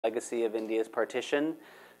legacy of India's partition.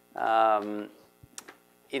 Um,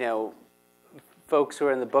 you know, folks who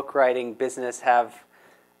are in the book writing business have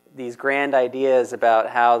these grand ideas about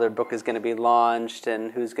how their book is going to be launched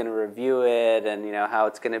and who's going to review it and how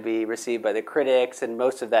it's going to be received by the critics, and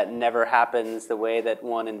most of that never happens the way that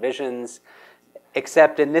one envisions,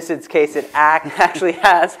 except in Nisid's case it actually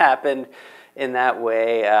has happened in that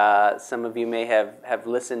way. Some of you may have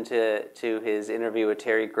listened to his interview with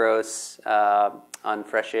Terry Gross on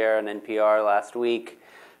Fresh Air on NPR last week.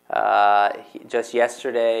 Just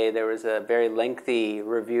yesterday, there was a very lengthy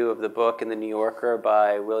review of the book in The New Yorker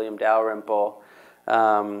by William Dalrymple.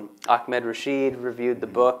 Ahmed Rashid reviewed the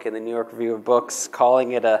book in the New York Review of Books,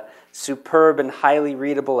 calling it a superb and highly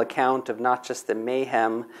readable account of not just the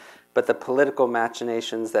mayhem, but the political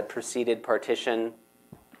machinations that preceded partition.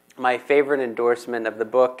 My favorite endorsement of the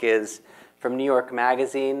book is from New York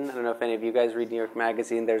Magazine. I don't know if any of you guys read New York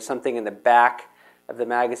Magazine. There's something in the back of the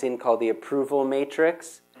magazine called the approval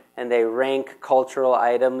matrix, and they rank cultural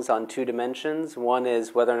items on two dimensions. One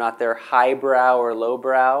is whether or not they're highbrow or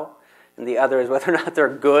lowbrow, and the other is whether or not they're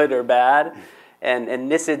good or bad. And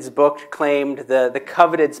Nisid's book claimed the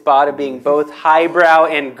coveted spot of being both highbrow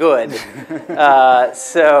and good.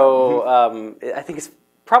 So I think it's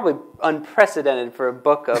probably unprecedented for a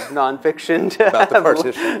book of nonfiction to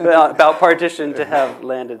about partition to have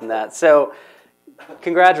landed in that. So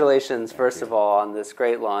congratulations, first of all, on this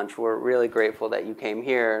great launch. We're really grateful that you came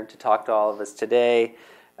here to talk to all of us today.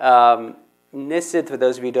 Nisid, for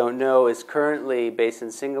those of you who don't know, is currently based in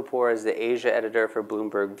Singapore as the Asia editor for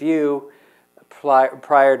Bloomberg View.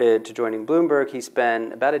 Prior to joining Bloomberg, he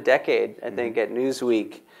spent about a decade, I think, at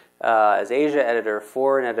Newsweek as Asia editor,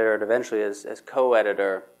 foreign editor, and eventually as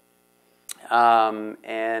co-editor.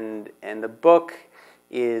 And the book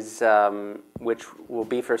is, which will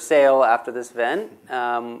be for sale after this event.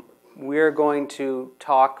 We're going to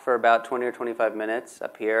talk for about 20 or 25 minutes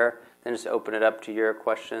up here, then just open it up to your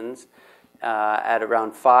questions. At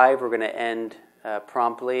around 5, we're going to end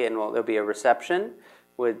promptly, and there'll be a reception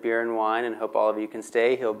with beer and wine, and hope all of you can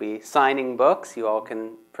stay. He'll be signing books. You all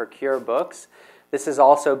can procure books. This is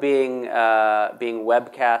also being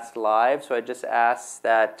webcast live, so I just ask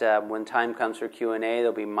that when time comes for Q&A,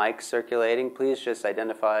 there'll be mics circulating. Please just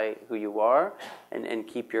identify who you are and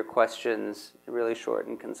keep your questions really short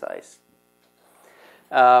and concise.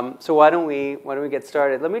 So why don't we get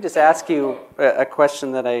started? Let me just ask you a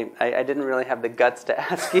question that I didn't really have the guts to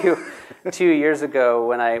ask you 2 years ago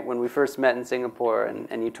when we first met in Singapore,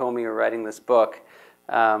 and you told me you were writing this book.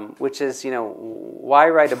 Which is, why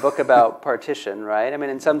write a book about partition, right? I mean,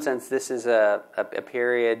 in some sense, this is a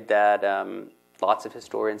period that lots of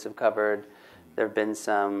historians have covered. There have been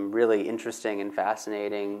some really interesting and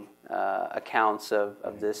fascinating accounts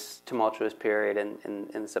of this tumultuous period in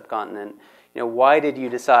the subcontinent. Why did you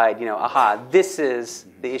decide, this is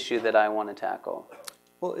the issue that I want to tackle?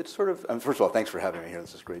 Well, it's sort of, first of all, thanks for having me here.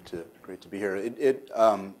 This is great to be here.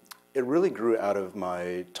 It really grew out of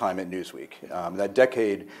my time at Newsweek. That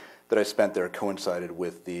decade that I spent there coincided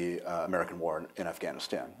with the American war in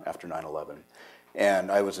Afghanistan after 9/11, and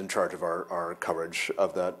I was in charge of our coverage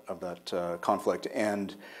of that conflict.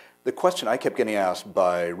 And the question I kept getting asked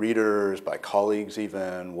by readers, by colleagues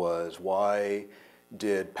even, was why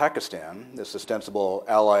did Pakistan, this ostensible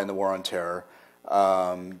ally in the war on terror,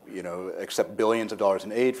 accept billions of dollars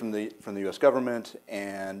in aid from the U.S. government,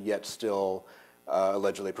 and yet still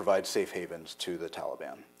allegedly provide safe havens to the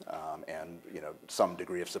Taliban, and some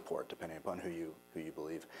degree of support, depending upon who you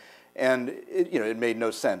believe. And it made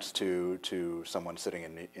no sense to someone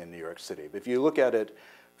sitting in New York City. But if you look at it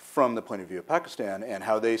from the point of view of Pakistan and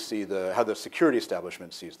how they see how the security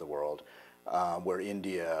establishment sees the world, where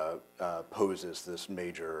India poses this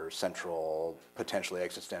major, central, potentially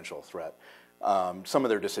existential threat, some of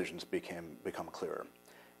their decisions become clearer.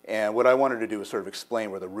 And what I wanted to do was sort of explain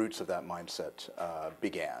where the roots of that mindset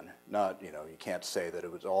began. Not, you can't say that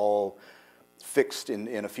it was all fixed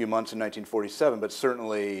in a few months in 1947, but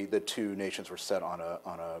certainly the two nations were set on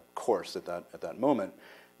a course at that moment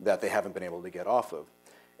that they haven't been able to get off of.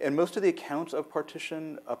 And most of the accounts of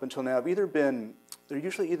partition up until now have they're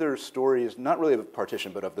usually either stories, not really of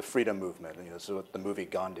partition, but of the freedom movement. So the movie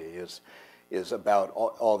Gandhi is about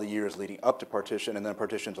all the years leading up to partition, and then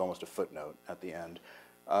partition's almost a footnote at the end.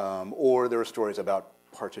 Or there are stories about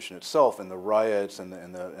partition itself and the riots and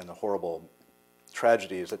the horrible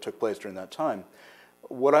tragedies that took place during that time.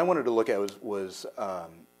 What I wanted to look at was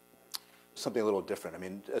something a little different. I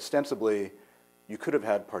mean, ostensibly, you could have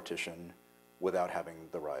had partition without having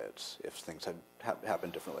the riots if things had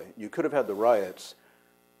happened differently. You could have had the riots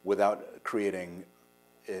without creating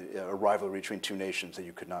a rivalry between two nations that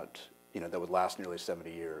you could not that would last nearly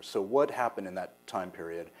 70 years. So what happened in that time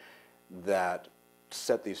period that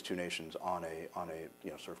set these two nations on a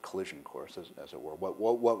sort of collision course, as it were?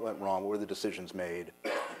 What went wrong? What were the decisions made?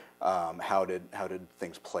 How did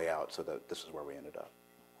things play out so that this is where we ended up?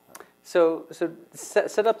 So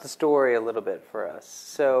set up the story a little bit for us.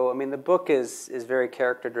 So, I mean, the book is very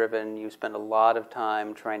character-driven. You spend a lot of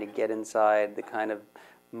time trying to get inside the kind of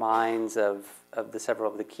minds of several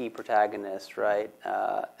of the key protagonists, right?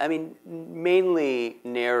 I mean, mainly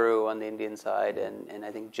Nehru on the Indian side and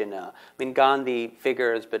I think Jinnah. I mean, Gandhi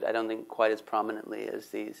figures, but I don't think quite as prominently as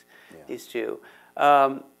these two.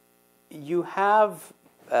 You have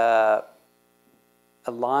a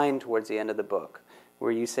line towards the end of the book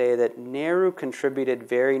where you say that Nehru contributed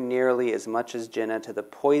very nearly as much as Jinnah to the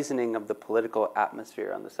poisoning of the political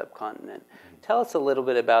atmosphere on the subcontinent. Mm-hmm. Tell us a little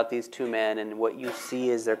bit about these two men and what you see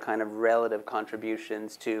as their kind of relative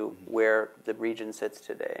contributions to where the region sits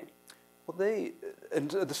today. Well, and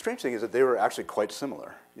the strange thing is that they were actually quite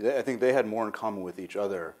similar. I think they had more in common with each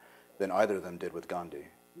other than either of them did with Gandhi.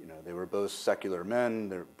 They were both secular men,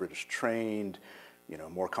 they're British trained,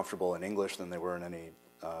 more comfortable in English than they were in any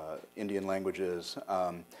Indian languages,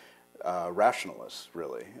 rationalists,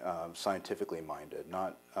 really, scientifically minded.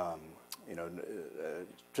 Not,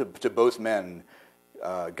 to both men,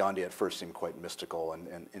 Gandhi at first seemed quite mystical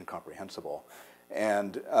and incomprehensible.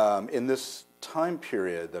 And in this time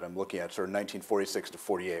period that I'm looking at, sort of 1946 to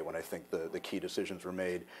 48, when I think the key decisions were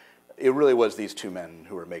made, it really was these two men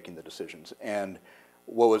who were making the decisions. And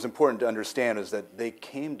what was important to understand is that they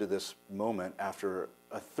came to this moment after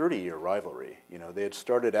a 30-year rivalry. They had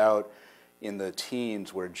started out in the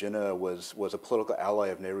teens where Jinnah was a political ally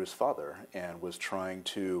of Nehru's father and was trying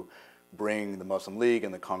to bring the Muslim League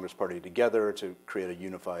and the Congress Party together to create a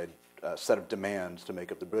unified set of demands to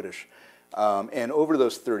make up the British. And over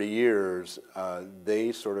those 30 years,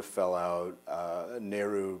 they sort of fell out.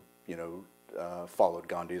 Nehru, followed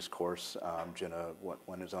Gandhi's course. Jinnah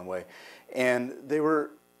went his own way. And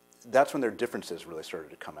that's when their differences really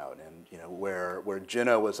started to come out. And where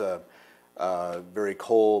Jinnah was a very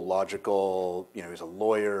cold, logical, he was a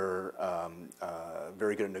lawyer,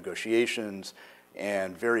 very good at negotiations,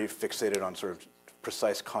 and very fixated on sort of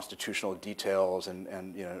precise constitutional details and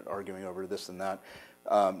arguing over this and that.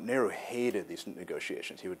 Nehru hated these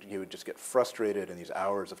negotiations. He would just get frustrated in these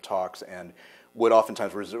hours of talks and would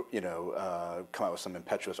oftentimes come out with some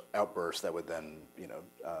impetuous outburst that would then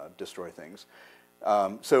destroy things.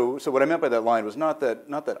 So what I meant by that line was not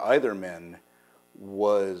that either man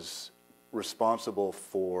was responsible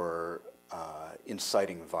for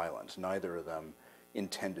inciting violence. Neither of them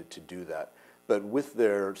intended to do that. But with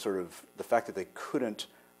their sort of the fact that they couldn't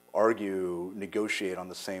negotiate on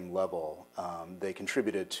the same level, they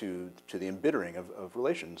contributed to the embittering of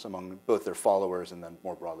relations among both their followers and then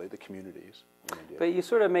more broadly the communities in India. But you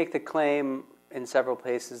sort of make the claim in several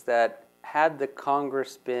places that had the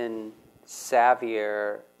Congress been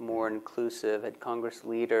savvier, more inclusive, had Congress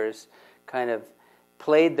leaders kind of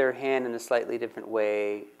played their hand in a slightly different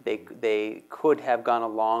way, they could have gone a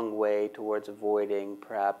long way towards avoiding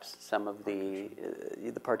perhaps some of the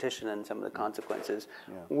partition and some of the consequences.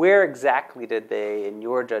 Yeah. Where exactly did they, in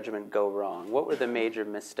your judgment, go wrong? What were the major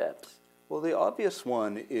missteps? Well, the obvious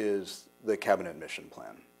one is the cabinet mission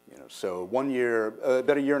plan. So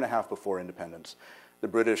about a year and a half before independence, the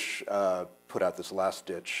British put out this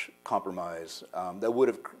last-ditch compromise that would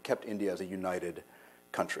have kept India as a united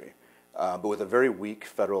country. But with a very weak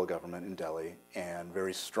federal government in Delhi and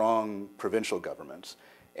very strong provincial governments.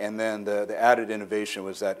 And then the added innovation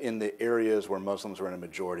was that in the areas where Muslims were in a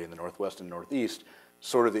majority in the northwest and northeast,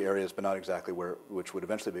 sort of the areas, but not exactly which would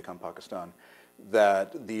eventually become Pakistan,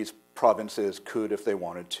 that these provinces could, if they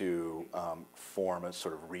wanted to, form a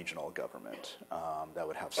sort of regional government that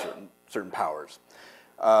would have certain powers.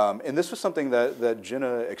 And this was something that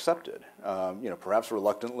Jinnah accepted, perhaps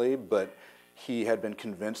reluctantly, but he had been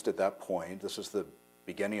convinced at that point. This is the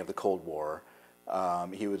beginning of the Cold War.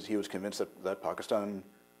 He was convinced that Pakistan,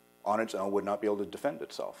 on its own, would not be able to defend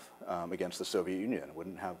itself against the Soviet Union.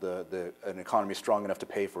 Wouldn't have an economy strong enough to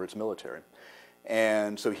pay for its military,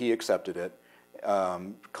 and so he accepted it.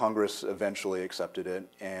 Congress eventually accepted it,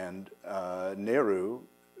 and Nehru,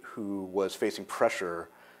 who was facing pressure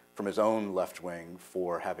from his own left wing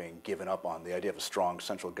for having given up on the idea of a strong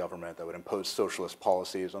central government that would impose socialist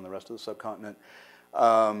policies on the rest of the subcontinent,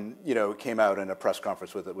 came out in a press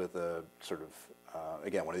conference with a sort of,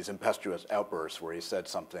 again, one of these impetuous outbursts where he said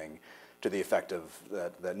something to the effect of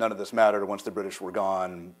that none of this mattered. Once the British were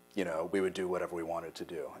gone, we would do whatever we wanted to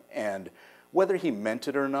do. And whether he meant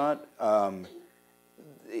it or not,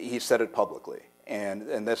 he said it publicly.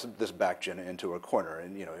 and this backed Jinnah into a corner.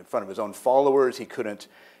 And in front of his own followers, he couldn't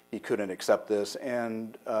accept this,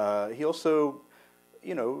 and he also,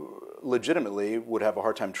 legitimately would have a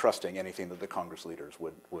hard time trusting anything that the Congress leaders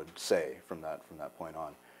would say from that point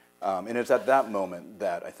on. And it's at that moment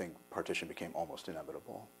that I think partition became almost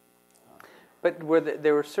inevitable. But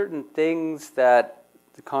there were certain things that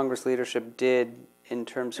the Congress leadership did in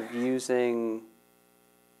terms of using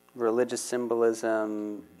religious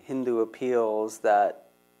symbolism, Hindu appeals, that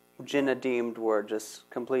Jinnah deemed were just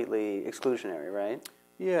completely exclusionary, right?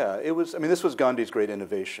 Yeah, it was. I mean, this was Gandhi's great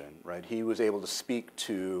innovation, right? He was able to speak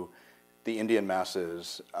to the Indian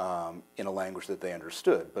masses in a language that they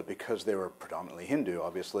understood, but because they were predominantly Hindu,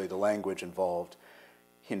 obviously the language involved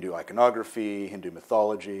Hindu iconography, Hindu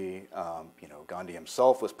mythology. Gandhi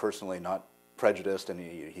himself was personally not prejudiced, and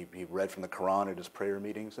he read from the Quran at his prayer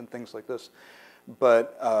meetings and things like this.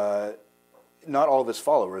 But not all of his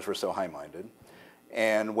followers were so high-minded.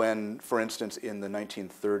 And when, for instance, in the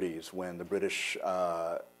 1930s, when the British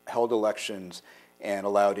held elections and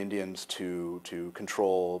allowed Indians to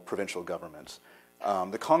control provincial governments,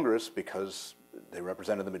 the Congress, because they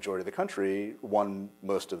represented the majority of the country, won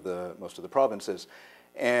most of the provinces,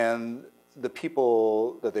 and the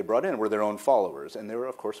people that they brought in were their own followers, and they were,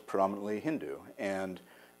 of course, predominantly Hindu. And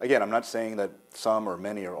again, I'm not saying that some or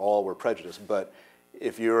many or all were prejudiced, but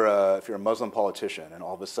if you're a Muslim politician and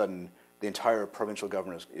all of a sudden the entire provincial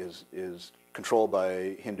government is controlled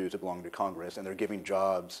by Hindus that belong to Congress, and they're giving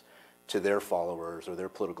jobs to their followers or their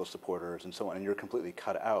political supporters and so on, and you're completely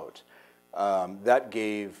cut out,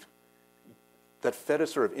 that fed a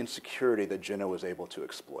sort of insecurity that Jinnah was able to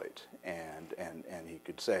exploit. And he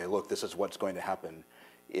could say, look, this is what's going to happen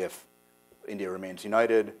if India remains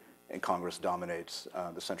united and Congress dominates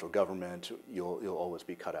the central government. You'll always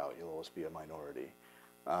be cut out. You'll always be a minority.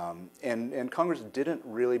 And Congress didn't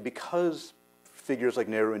really, because figures like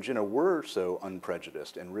Nehru and Jinnah were so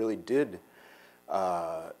unprejudiced and really did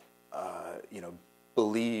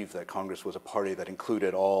believe that Congress was a party that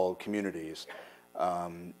included all communities. I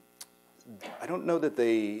don't know that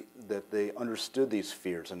they understood these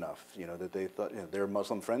fears enough. That they thought their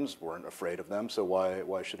Muslim friends weren't afraid of them, so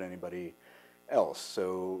why should anybody else?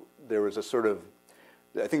 So there was a sort of,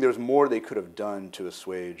 I think there was more they could have done to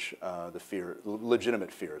assuage the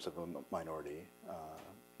legitimate fears of a minority,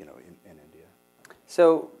 in India.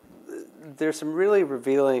 So there's some really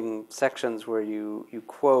revealing sections where you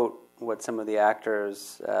quote what some of the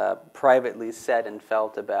actors privately said and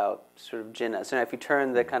felt about sort of Jinnah. So now if you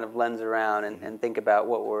turn the kind of lens around and think about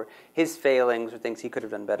what were his failings or things he could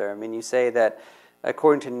have done better. I mean, you say that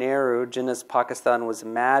according to Nehru, Jinnah's Pakistan was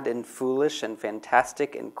mad and foolish and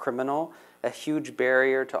fantastic and criminal, a huge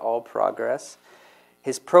barrier to all progress.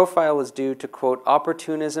 His profile was due to, quote,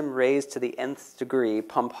 opportunism raised to the nth degree,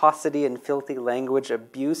 pomposity and filthy language,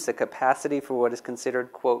 abuse, a capacity for what is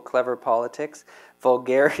considered, quote, clever politics,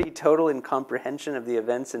 vulgarity, total incomprehension of the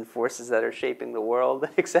events and forces that are shaping the world,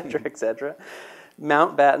 etc., etc.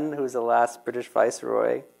 Mountbatten, who was the last British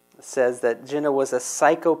viceroy, says that Jinnah was a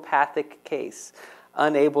psychopathic case,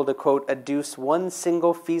 unable to, quote, adduce one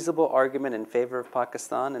single feasible argument in favor of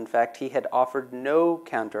Pakistan. In fact, he had offered no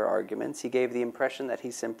counter-arguments. He gave the impression that he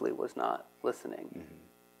simply was not listening.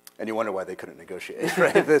 Mm-hmm. And you wonder why they couldn't negotiate,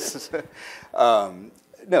 right? This is,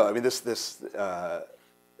 no, I mean,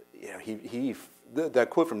 that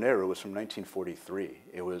quote from Nehru was from 1943.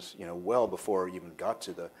 It was, well before he even got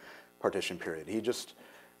to the partition period. He just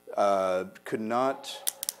could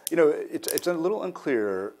not. It's a little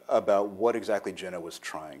unclear about what exactly Jinnah was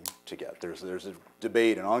trying to get. There's a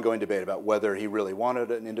debate, an ongoing debate about whether he really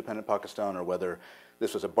wanted an independent Pakistan or whether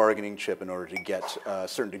this was a bargaining chip in order to get a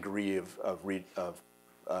certain degree of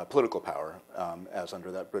political power, as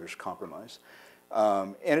under that British compromise.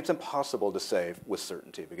 And it's impossible to say with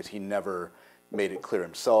certainty because he never made it clear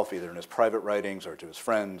himself, either in his private writings or to his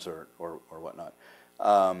friends or whatnot.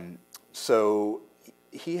 So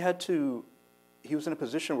he had to. He was in a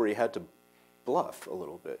position where he had to bluff a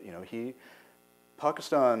little bit.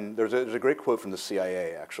 Pakistan. There's a great quote from the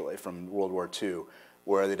CIA actually from World War II,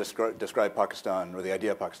 where they describe Pakistan or the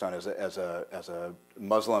idea of Pakistan as a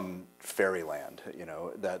Muslim fairyland.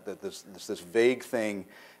 That this vague thing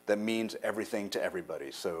that means everything to everybody.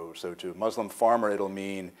 So to a Muslim farmer, it'll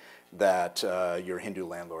mean that your Hindu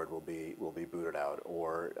landlord will be booted out,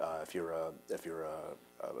 or if you're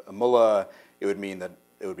a mullah, it would mean that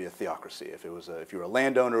it would be a theocracy. If you were a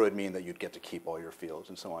landowner, it would mean that you'd get to keep all your fields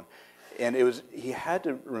and so on. And he had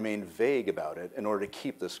to remain vague about it in order to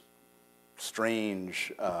keep this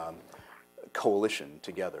strange coalition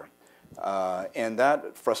together. And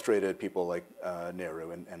that frustrated people like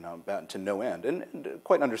Nehru and Mountbatten to no end, and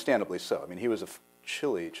quite understandably so. I mean, he was a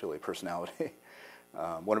chilly personality.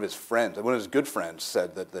 One of his good friends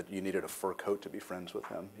said that you needed a fur coat to be friends with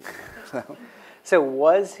him. So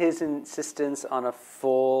was his insistence on a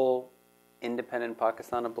full independent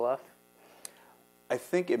Pakistan a bluff? I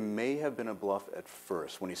think it may have been a bluff at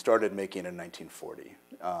first when he started making it in 1940.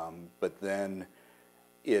 But then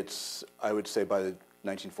I would say by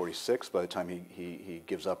 1946, by the time he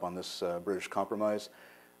gives up on this British compromise,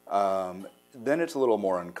 then it's a little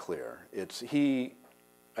more unclear.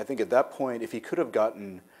 I think at that point, if he could have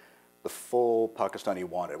gotten the full Pakistan he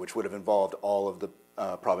wanted, which would have involved all of the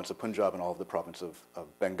province of Punjab and all of the province of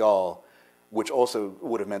Bengal, which also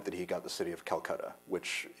would have meant that he got the city of Calcutta,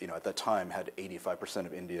 which at that time had 85%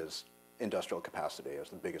 of India's industrial capacity. It was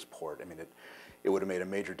the biggest port. I mean, it would have made a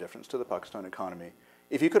major difference to the Pakistan economy.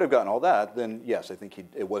 If he could have gotten all that, then yes, I think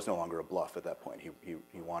it was no longer a bluff at that point.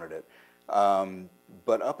 He wanted it.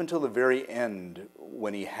 But up until the very end,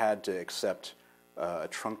 when he had to accept a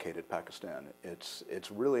truncated Pakistan,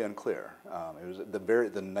 it's really unclear. It was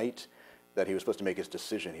the night that he was supposed to make his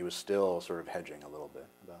decision, he was still sort of hedging a little bit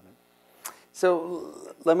about it.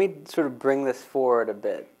 So let me sort of bring this forward a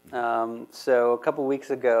bit. So a couple weeks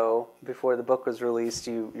ago, before the book was released,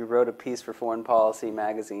 you wrote a piece for Foreign Policy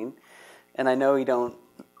magazine, and I know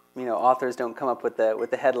authors don't come up with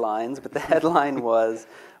the headlines, but the headline was,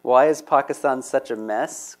 "Why is Pakistan such a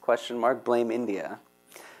mess? ? Blame India."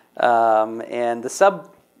 And the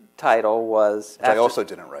subtitle was... Which I also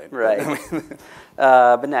didn't write. Right.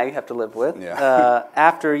 But now you have to live with. Yeah.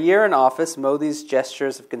 After a year in office, Modi's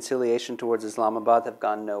gestures of conciliation towards Islamabad have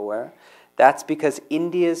gone nowhere. That's because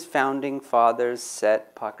India's founding fathers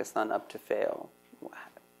set Pakistan up to fail.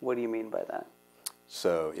 What do you mean by that?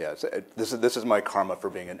 So yeah, this is my karma for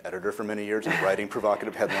being an editor for many years and writing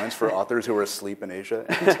provocative headlines for authors who were asleep in Asia.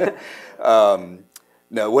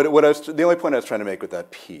 No, the only point I was trying to make with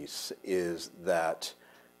that piece is that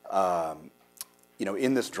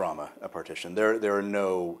in this drama, a partition, there are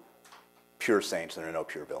no pure saints and there are no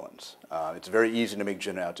pure villains. It's very easy to make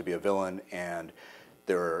Jinnah out to be a villain, and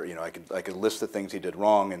there are I could list the things he did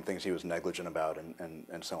wrong and things he was negligent about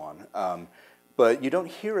and so on. But you don't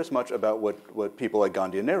hear as much about what people like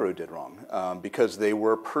Gandhi and Nehru did wrong, because they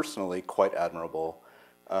were personally quite admirable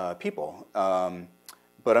people.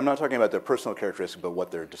 But I'm not talking about their personal characteristics, but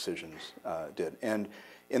what their decisions did. And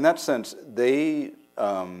in that sense, they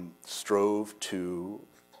strove to,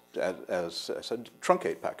 as I said,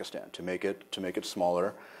 truncate Pakistan, to make it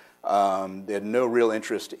smaller. They had no real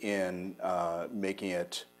interest in making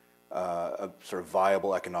it a sort of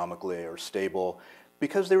viable economically or stable,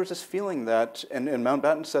 because there was this feeling that, and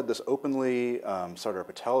Mountbatten said this openly, Sardar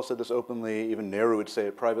Patel said this openly, even Nehru would say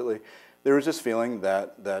it privately, there was this feeling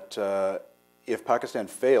that if Pakistan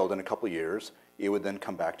failed in a couple of years, it would then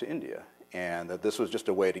come back to India, and that this was just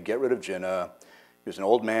a way to get rid of Jinnah. He was an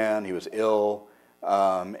old man, he was ill,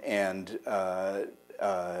 and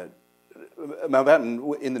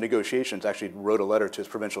Mountbatten, in the negotiations, actually wrote a letter to his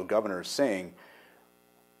provincial governors saying,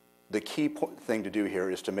 the key thing to do here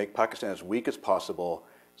is to make Pakistan as weak as possible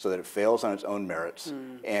so that it fails on its own merits,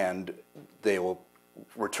 and they will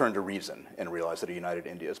return to reason and realize that a united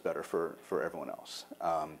India is better for everyone else.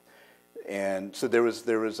 And so there was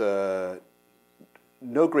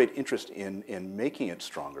no great interest in making it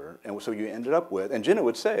stronger, and so you ended up with, and Jinnah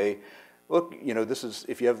would say, look,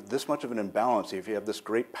 if you have this much of an imbalance, if you have this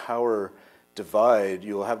great power divide,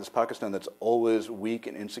 you'll have this Pakistan that's always weak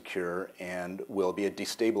and insecure and will be a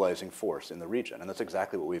destabilizing force in the region. And that's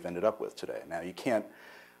exactly what we've ended up with today. Now, you can't,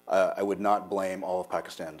 I would not blame all of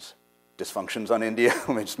Pakistan's dysfunctions on India.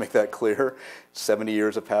 Let me just make that clear. 70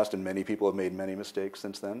 years have passed and many people have made many mistakes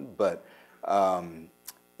since then. But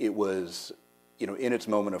it was, in its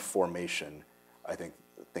moment of formation, I think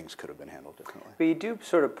things could have been handled differently. But you do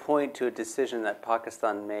sort of point to a decision that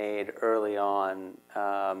Pakistan made early on,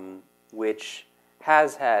 which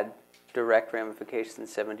has had direct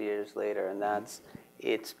ramifications 70 years later, and that's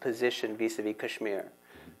its position vis-a-vis Kashmir.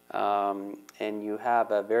 And you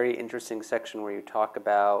have a very interesting section where you talk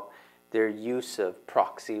about their use of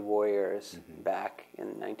proxy warriors back in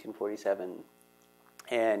 1947.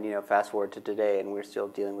 And fast forward to today, and we're still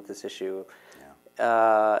dealing with this issue.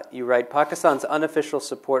 You write, Pakistan's unofficial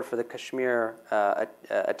support for the Kashmir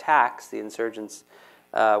attacks, the insurgents,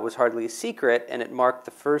 was hardly a secret, and it marked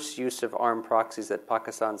the first use of armed proxies that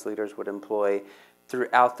Pakistan's leaders would employ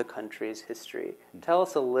throughout the country's history. Tell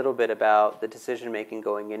us a little bit about the decision-making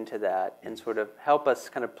going into that, and sort of help us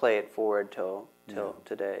kind of play it forward till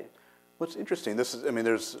today. What's interesting,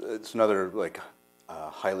 it's another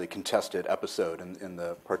highly contested episode in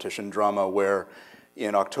the partition drama where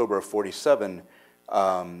in October of 47,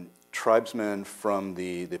 tribesmen from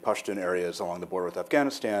the Pashtun areas along the border with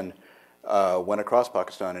Afghanistan went across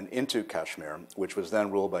Pakistan and into Kashmir, which was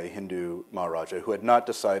then ruled by a Hindu Maharaja who had not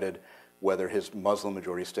decided whether his Muslim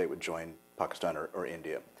majority state would join Pakistan or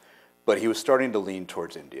India. But he was starting to lean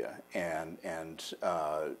towards India, and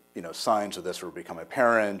signs of this were becoming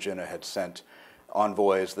apparent. Jinnah had sent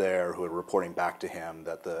envoys there who were reporting back to him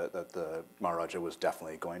that the Maharaja was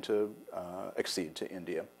definitely going to accede to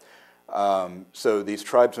India. So these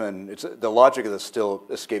tribesmen, the logic of this still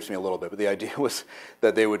escapes me a little bit, but the idea was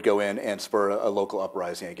that they would go in and spur a local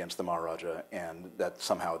uprising against the Maharaja, and that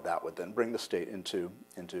somehow that would then bring the state into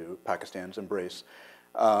Pakistan's embrace.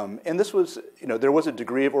 And this was, there was a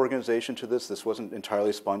degree of organization to this. This wasn't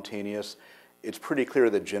entirely spontaneous. It's pretty clear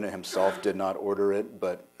that Jinnah himself did not order it,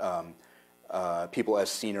 but people as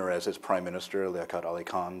senior as his prime minister, Liaquat Ali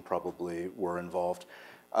Khan, probably were involved.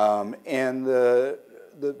 But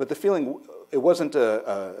the feeling, it wasn't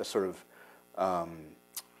a sort of,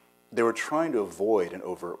 they were trying to avoid an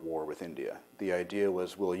overt war with India. The idea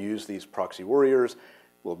was we'll use these proxy warriors,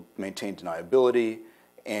 we'll maintain deniability,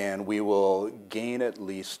 and we will gain at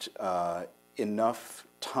least enough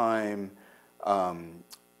time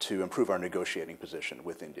to improve our negotiating position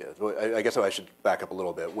with India. I guess I should back up a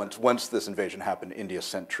little bit. Once this invasion happened, India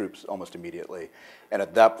sent troops almost immediately, and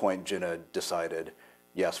at that point, Jinnah decided,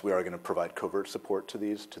 yes, we are going to provide covert support to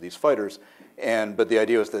these fighters, but the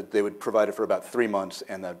idea was that they would provide it for about 3 months,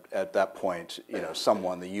 and that at that point,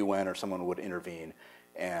 someone, the UN or someone, would intervene,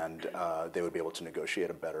 and they would be able to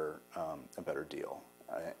negotiate a better deal.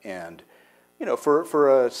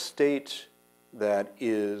 For a state that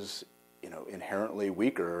is inherently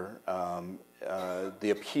weaker, the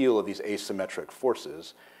appeal of these asymmetric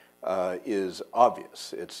forces is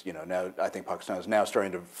obvious. It's now I think Pakistan is now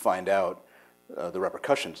starting to find out the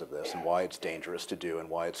repercussions of this and why it's dangerous to do and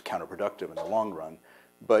why it's counterproductive in the long run.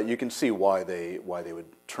 But you can see why they would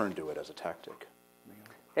turn to it as a tactic.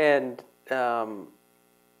 And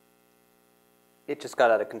it just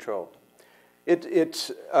got out of control.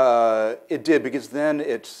 It did, because then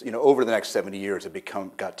it's over the next 70 years it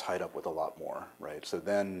got tied up with a lot more, right? So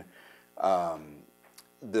then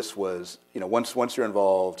this was once you're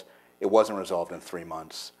involved, it wasn't resolved in 3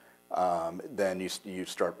 months. Then you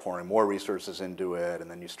start pouring more resources into it, and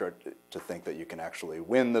then you start to think that you can actually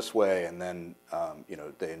win this way, and then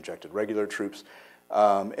they injected regular troops,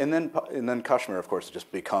 and then Kashmir, of course,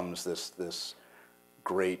 just becomes this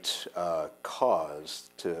great cause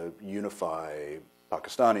to unify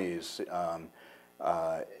Pakistanis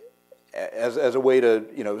as a way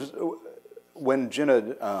to when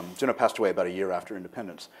Jinnah passed away about a year after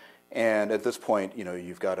independence, and at this point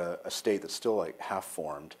you've got a state that's still like half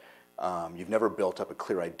formed. You've never built up a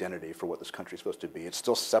clear identity for what this country is supposed to be. It's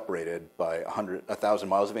still separated by 1,000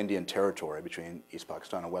 miles of Indian territory between East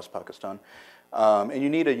Pakistan and West Pakistan. And you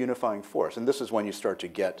need a unifying force. And this is when you start to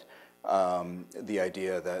get the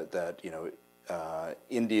idea that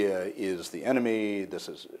India is the enemy. This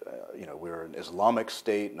is, we're an Islamic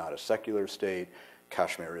state, not a secular state.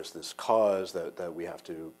 Kashmir is this cause that we have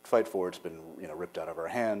to fight for. It's been ripped out of our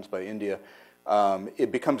hands by India.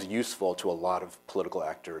 It becomes useful to a lot of political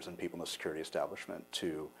actors and people in the security establishment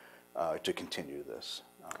to continue this.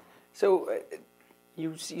 So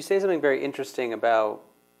you say something very interesting about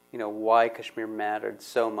why Kashmir mattered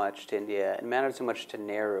so much to India and mattered so much to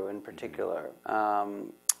Nehru in particular.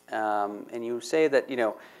 And you say that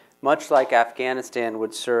much like Afghanistan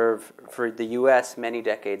would serve for the U.S. many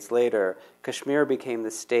decades later, Kashmir became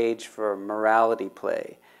the stage for morality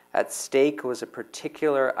play. At stake was a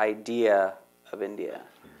particular idea of India.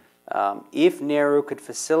 If Nehru could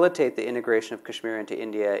facilitate the integration of Kashmir into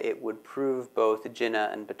India, it would prove both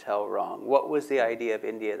Jinnah and Patel wrong. What was the idea of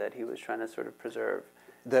India that he was trying to sort of preserve?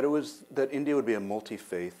 That India would be a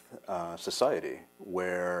multi-faith society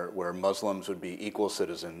where Muslims would be equal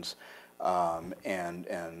citizens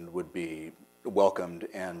and would be welcomed.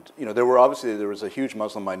 And there was a huge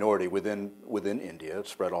Muslim minority within India,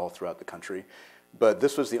 spread all throughout the country, but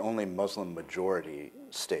this was the only Muslim majority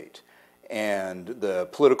state. And the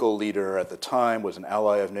political leader at the time was an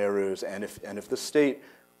ally of Nehru's, and if the state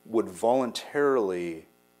would voluntarily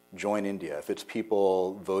join India, if its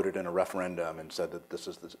people voted in a referendum and said that this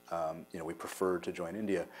is we prefer to join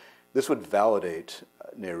India, this would validate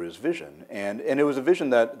Nehru's vision. And it was a vision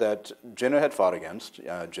that Jinnah had fought against.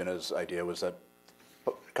 Jinnah's idea was that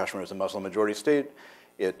Kashmir was a Muslim majority state.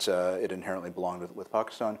 It inherently belonged with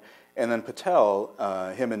Pakistan. And then Patel,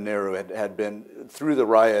 him and Nehru had been, through the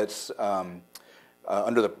riots,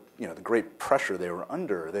 under the the great pressure they were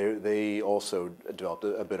under, they also developed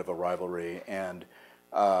a bit of a rivalry, and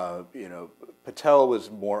Patel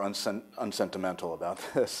was more unsentimental about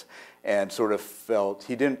this, and sort of felt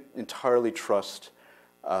he didn't entirely trust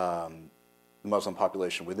the Muslim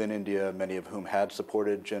population within India, many of whom had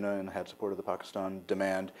supported Jinnah and had supported the Pakistan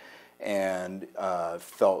demand, and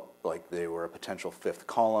felt like they were a potential fifth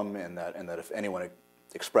column, and that if anyone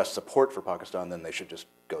expressed support for Pakistan, then they should just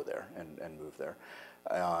go there and move there.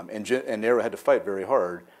 And Nehru had to fight very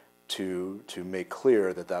hard to make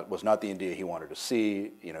clear that that was not the India he wanted to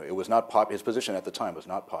see. It was not his position at the time was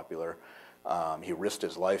not popular. He risked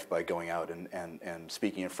his life by going out and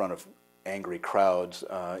speaking in front of angry crowds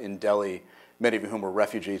in Delhi, many of whom were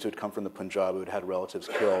refugees who had come from the Punjab, who had had relatives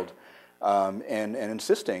killed, and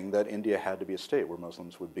insisting that India had to be a state where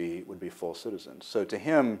Muslims would be full citizens. So to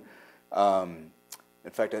him, in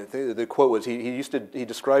fact, I think the quote was he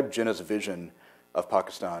described Jinnah's vision of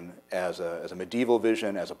Pakistan as a medieval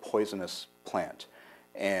vision, as a poisonous plant,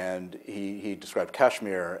 and he described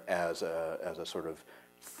Kashmir as a sort of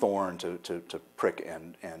thorn to prick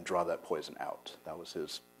and draw that poison out. That was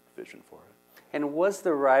his vision for it. And was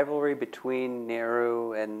the rivalry between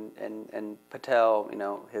Nehru and Patel,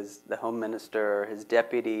 the home minister, his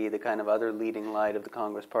deputy, the kind of other leading light of the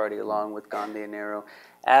Congress Party, along with Gandhi and Nehru,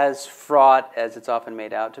 as fraught as it's often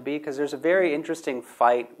made out to be? Because there's a very interesting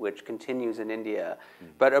fight which continues in India,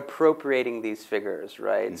 but appropriating these figures,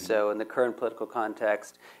 right? So in the current political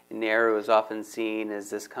context, Nehru is often seen as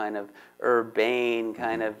this kind of urbane,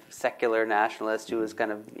 kind of secular nationalist who was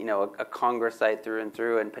kind of, a Congressite through and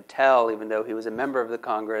through. And Patel, even though he was a member of the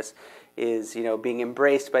Congress, is, being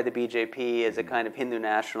embraced by the BJP as a kind of Hindu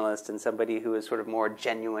nationalist and somebody who is sort of more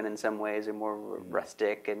genuine in some ways and more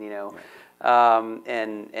rustic and,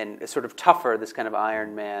 and sort of tougher, this kind of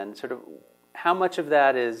Iron Man. Sort of, how much of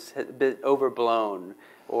that is a bit overblown,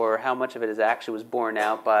 or how much of it actually was borne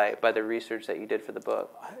out by the research that you did for the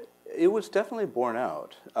book? It was definitely borne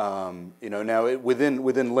out. Now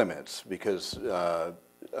within limits, because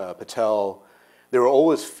Patel, there were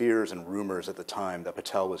always fears and rumors at the time that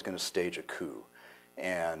Patel was going to stage a coup,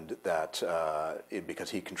 and that because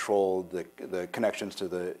he controlled the connections to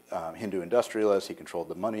the Hindu industrialists, he controlled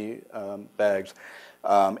the money bags,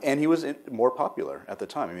 and he was more popular at the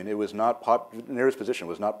time. I mean, it was not Nehru's position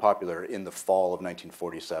was not popular in the fall of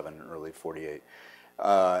 1947, early 48,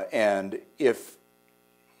 and if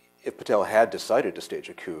Patel had decided to stage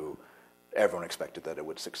a coup, everyone expected that it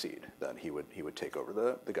would succeed, that he would take over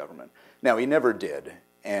the government. Now, he never did,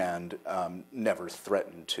 and never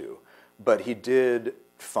threatened to, but he did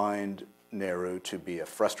find Nehru to be a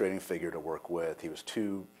frustrating figure to work with. He was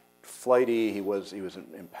too flighty. He was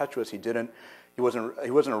impetuous. He wasn't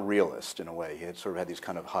a realist in a way. He had sort of had these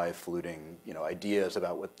kind of high-fluting ideas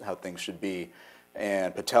about how things should be,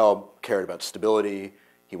 and Patel cared about stability.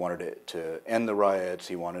 He wanted to end the riots.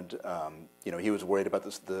 He wanted, he was worried about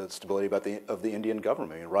the stability of the Indian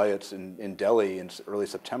government. I mean, riots in Delhi in early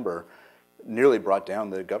September nearly brought down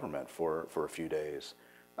the government for a few days.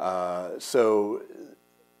 So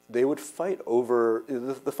they would fight over,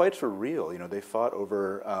 the fights were real. They fought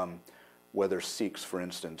over whether Sikhs, for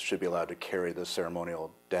instance, should be allowed to carry the ceremonial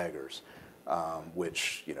daggers,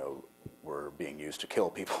 which were being used to kill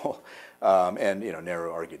people. And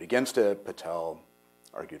Nehru argued against it. Patel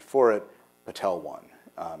argued for it. Patel won,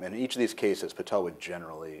 and in each of these cases, Patel would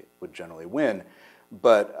generally win,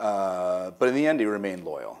 but in the end, he remained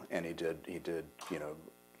loyal, and he did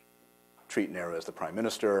treat Nehru as the prime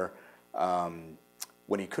minister.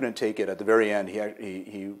 When he couldn't take it, at the very end,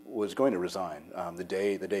 he was going to resign. The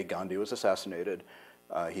day Gandhi was assassinated,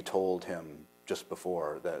 he told him just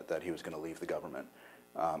before that he was going to leave the government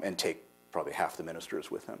and take probably half the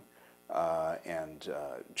ministers with him. And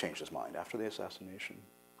changed his mind after the assassination.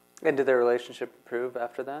 And did their relationship improve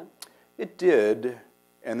after that? It did,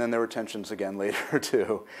 and then there were tensions again later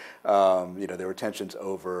too. There were tensions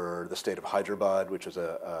over the state of Hyderabad, which is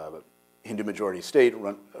a Hindu majority state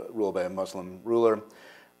ruled by a Muslim ruler.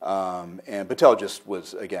 And Patel just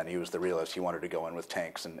was, again, he was the realist. He wanted to go in with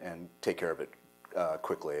tanks and take care of it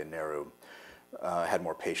quickly, and Nehru had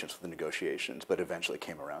more patience with the negotiations, but eventually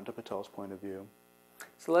came around to Patel's point of view.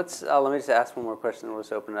 So let me just ask one more question, and we'll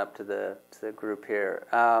just open it up to the group here.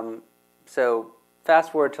 So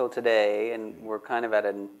fast forward till today, and we're kind of at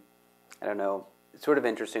sort of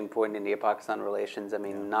interesting point in India-Pakistan relations. I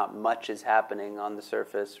mean, not much is happening on the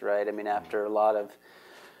surface, right? I mean, after a lot of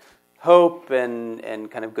hope and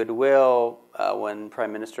kind of goodwill, when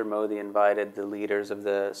Prime Minister Modi invited the leaders of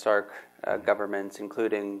the SARC governments,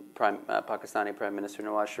 including Pakistani Prime Minister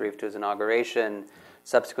Nawaz Sharif, to his inauguration.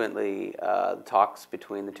 Subsequently, talks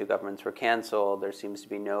between the two governments were canceled. There seems to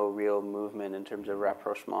be no real movement in terms of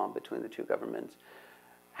rapprochement between the two governments.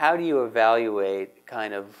 How do you evaluate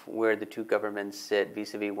kind of where the two governments sit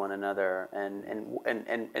vis-a-vis one another,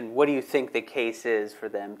 and what do you think the case is for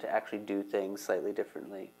them to actually do things slightly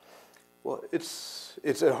differently? Well, it's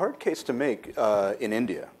a hard case to make in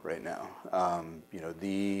India right now.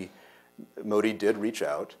 The Modi did reach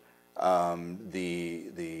out.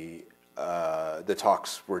 The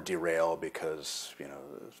talks were derailed because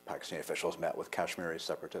Pakistani officials met with Kashmiri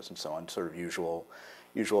separatists and so on, sort of usual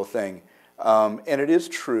thing. And it is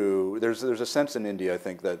true. There's a sense in India, I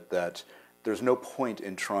think, that there's no point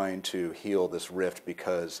in trying to heal this rift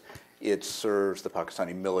because it serves the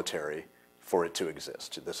Pakistani military for it to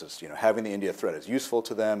exist. This is, having the India threat is useful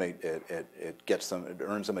to them. It gets them, it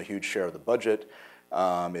earns them a huge share of the budget.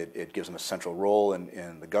 It gives them a central role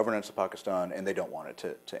in the governance of Pakistan, and they don't want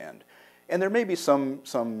it to end. And there may be some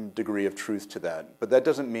degree of truth to that, but that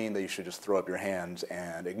doesn't mean that you should just throw up your hands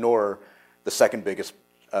and ignore the second biggest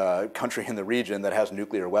country in the region that has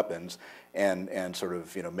nuclear weapons and sort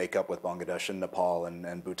of make up with Bangladesh and Nepal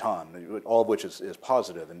and Bhutan, all of which is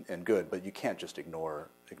positive and good, but you can't just ignore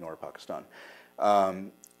Pakistan.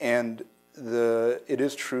 And it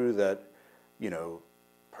is true that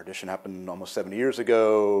partition happened almost 70 years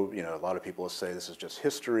ago. A lot of people say this is just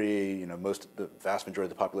history. The vast majority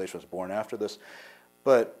of the population was born after this,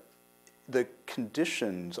 but the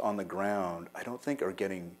conditions on the ground, I think they're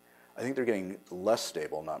getting less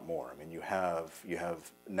stable, not more. I mean, you have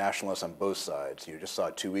nationalists on both sides. You just saw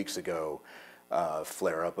 2 weeks ago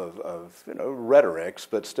flare up of rhetorics,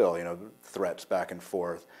 but still threats back and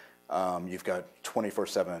forth. You've got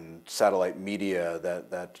 24/7 satellite media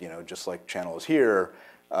that just like channels here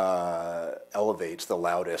elevates the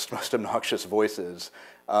loudest, most obnoxious voices.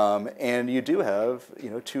 And you do have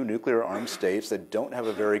two nuclear-armed states that don't have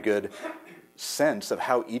a very good sense of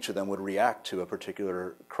how each of them would react to a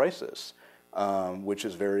particular crisis, which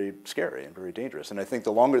is very scary and very dangerous. And I think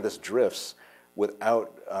the longer this drifts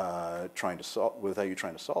without you trying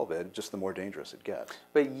to solve it, just the more dangerous it gets.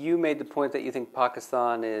 But you made the point that you think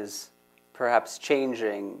Pakistan is perhaps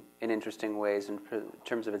changing in interesting ways in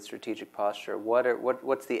terms of its strategic posture.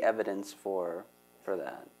 What's the evidence for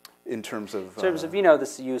that? In terms of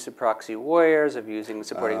this use of proxy warriors, of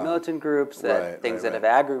supporting militant groups, that have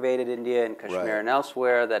aggravated India and Kashmir and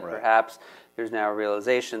elsewhere, that perhaps there's now a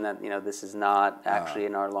realization that this is not actually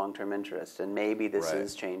in our long-term interest, and maybe this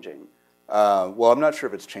is changing. Well, I'm not sure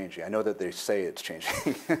if it's changing. I know that they say it's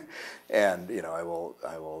changing, and I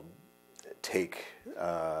will take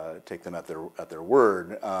them at their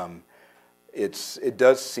word. It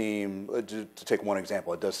does seem, to take one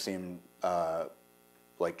example, it does seem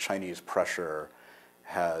like Chinese pressure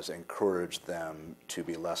has encouraged them to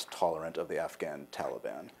be less tolerant of the Afghan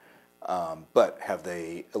Taliban. But have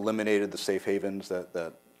they eliminated the safe havens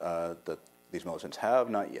that these militants have?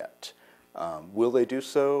 Not yet. Will they do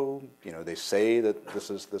so? They say that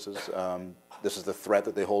this is the threat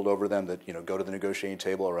that they hold over them. That go to the negotiating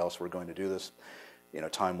table, or else we're going to do this.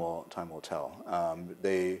 Time will tell.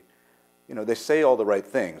 They say all the right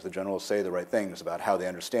things. The generals say the right things about how they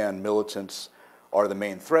understand militants are the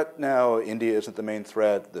main threat now. India isn't the main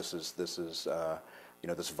threat. This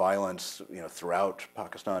violence throughout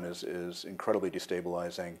Pakistan is incredibly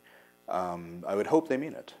destabilizing. I would hope they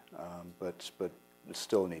mean it, but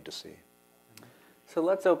still need to see. So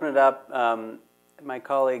let's open it up. My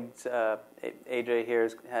colleagues, AJ here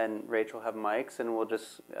and Rachel have mics, and we'll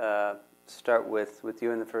just start with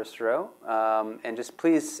you in the first row. And just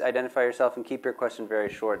please identify yourself and keep your question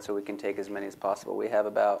very short so we can take as many as possible. We have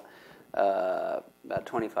about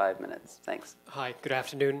 25 minutes. Thanks. Hi, good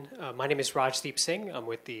afternoon. My name is Rajdeep Singh. I'm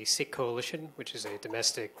with the Sikh Coalition, which is a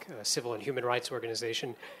domestic civil and human rights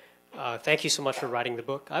organization. Thank you so much for writing the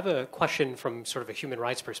book. I have a question from sort of a human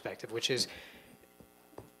rights perspective, which is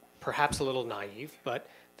perhaps a little naive, but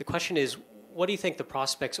the question is, what do you think the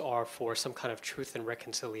prospects are for some kind of truth and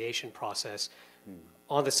reconciliation process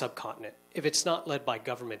on the subcontinent? If it's not led by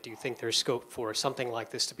government, do you think there's scope for something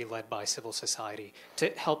like this to be led by civil society to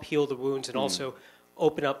help heal the wounds and also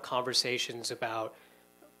open up conversations about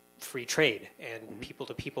free trade and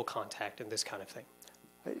people-to-people contact and this kind of thing?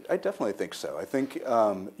 I definitely think so. I think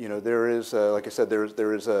there is, like I said, there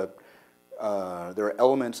are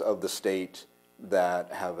elements of the state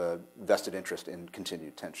that have a vested interest in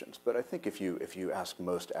continued tensions. But I think if you ask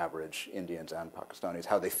most average Indians and Pakistanis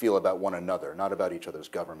how they feel about one another, not about each other's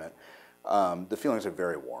government, the feelings are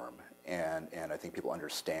very warm. And I think people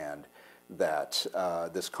understand that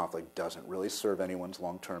this conflict doesn't really serve anyone's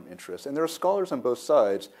long-term interests. And there are scholars on both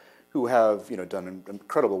sides who have done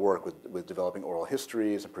incredible work with developing oral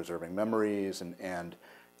histories and preserving memories, and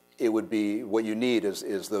it would be, what you need is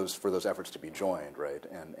for those efforts to be joined, right?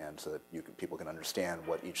 And so that people can understand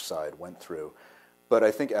what each side went through. But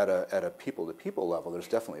I think at a people-to-people level, there's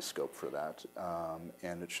definitely scope for that,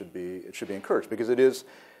 and it should be encouraged, because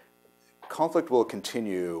conflict will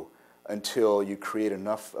continue until you create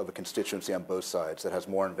enough of a constituency on both sides that has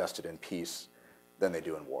more invested in peace than they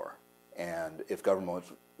do in war. And if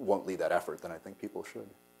governments won't lead that effort, then I think people should,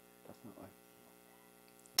 definitely.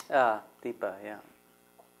 Deepa, yeah.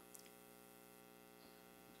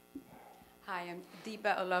 Hi, I'm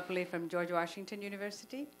Deepa Olapale from George Washington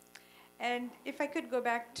University. And if I could go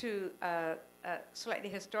back to a slightly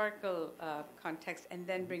historical context and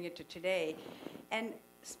then bring it to today. And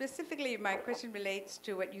specifically, my question relates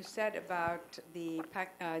to what you said about the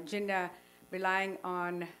Jinnah relying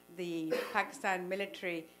on the Pakistan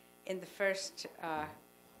military in the first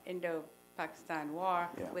Indo-Pakistan war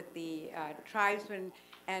with the tribesmen,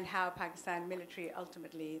 and how Pakistan military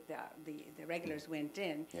ultimately, the regulars went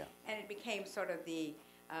in. Yeah. And it became sort of the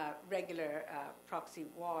regular proxy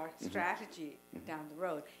war strategy down the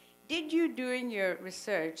road. Did you, during your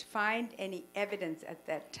research, find any evidence at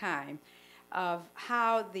that time of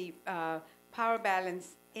how the power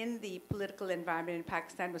balance in the political environment in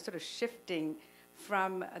Pakistan was sort of shifting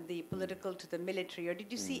from the political to the military? Or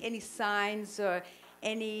did you see any signs or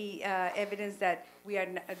any evidence that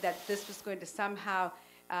that this was going to somehow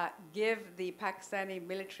give the Pakistani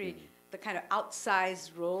military the kind of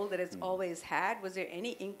outsized role that it's always had? Was there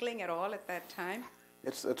any inkling at all at that time?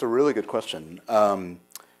 It's a really good question.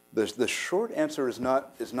 The short answer is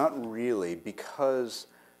not really, because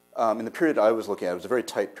in the period I was looking at, it was a very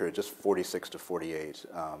tight period, just 46 to 48,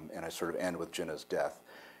 and I sort of end with Jinnah's death.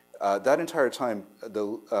 That entire time,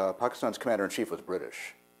 Pakistan's commander-in-chief was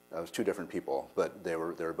British. It was two different people, but they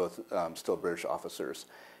were both still British officers.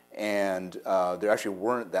 And there actually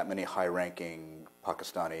weren't that many high-ranking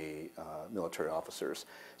Pakistani military officers.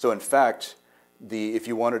 So in fact, if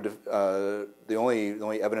you wanted to, the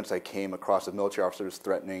only evidence I came across of military officers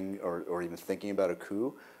threatening or even thinking about a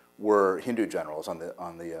coup were Hindu generals on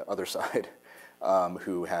the other side,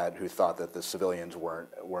 who thought that the civilians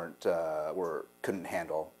couldn't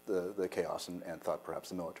handle the chaos and thought perhaps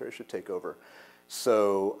the military should take over.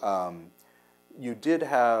 So you did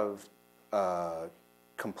have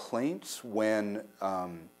complaints when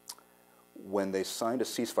they signed a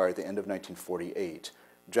ceasefire at the end of 1948.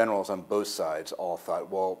 Generals on both sides all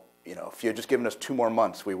thought, well, if you had just given us 2 more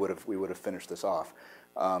months, we would have finished this off.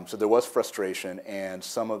 So there was frustration, and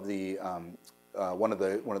some of the one of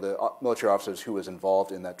the military officers who was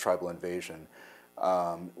involved in that tribal invasion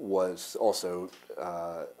was also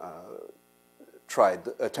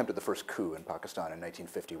attempted the first coup in Pakistan in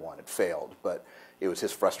 1951. It failed, but it was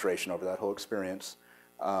his frustration over that whole experience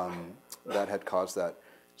that had caused that.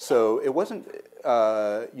 So it wasn't,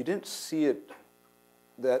 you didn't see it,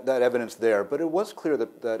 that evidence there, but it was clear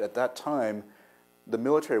that at that time, the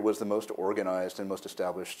military was the most organized and most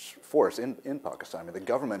established force in Pakistan. I mean, the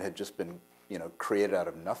government had just been created out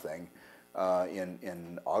of nothing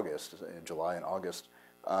in August, in July and August.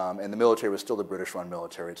 And the military was still the British-run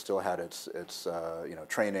military. It still had its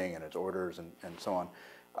training and its orders and so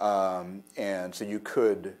on. And so you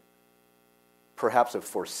could perhaps have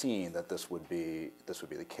foreseen that this would be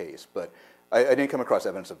the case. But I didn't come across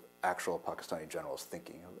evidence of actual Pakistani generals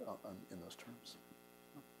thinking in those terms.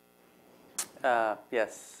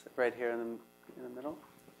 Yes, right here in the middle.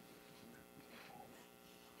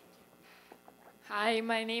 Hi,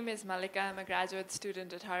 my name is Malika. I'm a graduate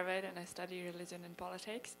student at Harvard, and I study religion and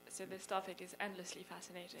politics. So this topic is endlessly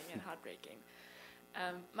fascinating and heartbreaking.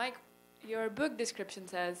 Mike, your book description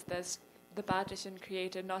says that the partition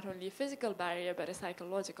created not only a physical barrier, but a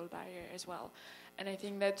psychological barrier as well. And I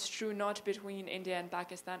think that's true not between India and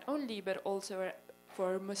Pakistan only, but also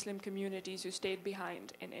for Muslim communities who stayed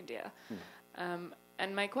behind in India.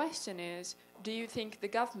 And my question is, do you think the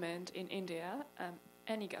government in India,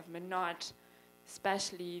 any government, not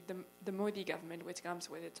especially the Modi government, which comes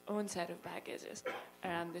with its own set of baggages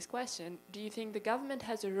around this question, do you think the government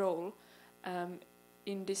has a role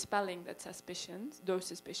in dispelling those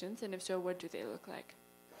suspicions, and if so, what do they look like?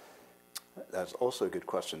 That's also a good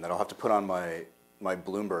question that I'll have to put on my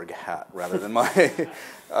Bloomberg hat rather than my,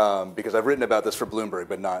 because I've written about this for Bloomberg,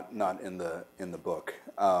 but not in the book.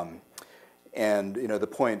 And the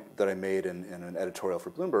point that I made in an editorial for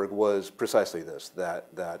Bloomberg was precisely this: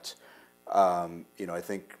 that I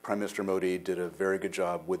think Prime Minister Modi did a very good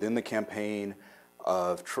job within the campaign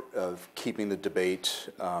of keeping the debate,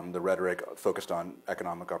 the rhetoric focused on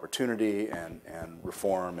economic opportunity and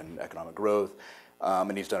reform and economic growth.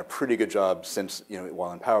 And he's done a pretty good job since,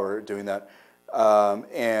 while in power, doing that.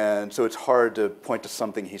 And so it's hard to point to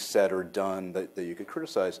something he said or done that you could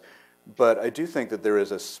criticize. But I do think that there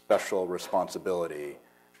is a special responsibility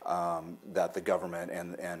that the government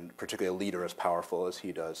and particularly a leader as powerful as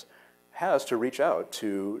he does has to reach out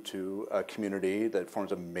to a community that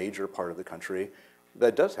forms a major part of the country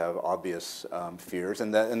that does have obvious fears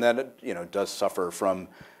and that it does suffer from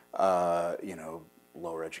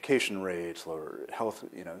lower education rates, lower health,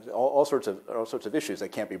 all sorts of issues that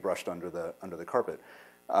can't be brushed under the carpet.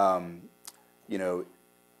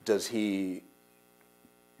 Does he?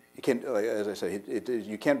 You can't, as I say,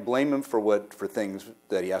 you can't blame him for things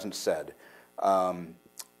that he hasn't said,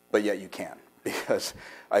 but yet you can, because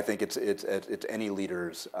I think it's any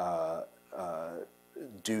leader's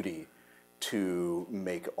duty to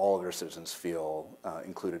make all of their citizens feel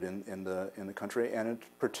included in the country, and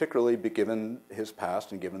particularly given his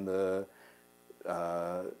past and given the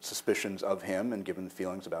suspicions of him and given the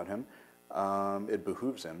feelings about him, it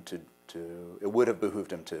behooves him it would have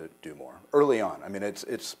behooved him to do more early on. I mean,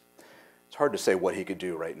 it's hard to say what he could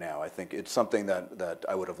do right now. I think it's something that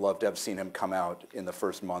I would have loved to have seen him come out in the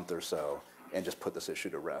first month or so and just put this issue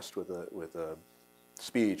to rest with a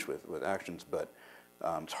speech, with actions, but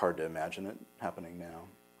it's hard to imagine it happening now.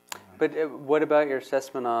 But what about your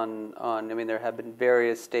assessment on, I mean, there have been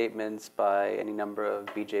various statements by any number of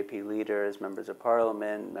BJP leaders, members of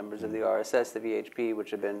parliament, members of the RSS, the VHP,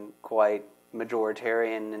 which have been quite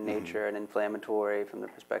majoritarian in nature and inflammatory from the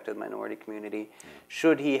perspective of the minority community.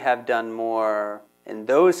 Should he have done more in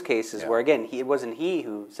those cases where, again, it wasn't he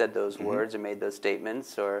who said those words or made those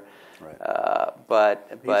statements, or,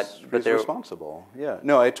 but he's responsible. Yeah,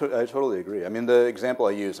 no, I totally agree. I mean, the example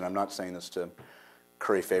I use, and I'm not saying this to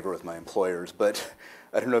curry favor with my employers, but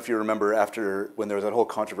I don't know if you remember when there was that whole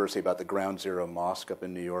controversy about the Ground Zero Mosque up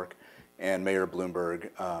in New York, and Mayor Bloomberg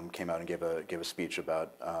came out and gave a speech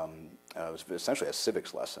about it was essentially a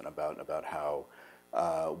civics lesson about how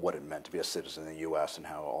what it meant to be a citizen in the U.S. and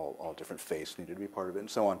how all different faiths needed to be part of it and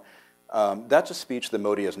so on. That's a speech that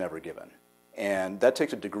Modi has never given, and that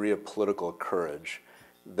takes a degree of political courage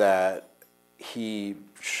that he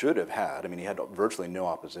should have had. I mean, he had virtually no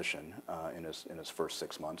opposition in his first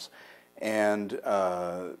 6 months, and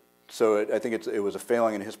so I think it was a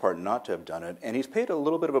failing on his part not to have done it, and he's paid a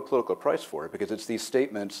little bit of a political price for it, because it's these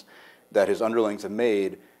statements that his underlings have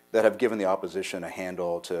made that have given the opposition a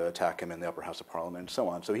handle to attack him in the upper house of parliament and so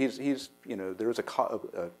on. So he's there is a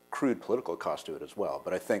crude political cost to it as well.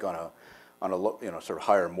 But I think on a sort of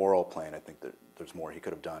higher moral plane, I think that there's more he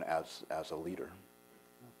could have done as a leader.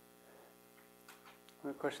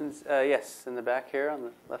 More questions? Yes, in the back here on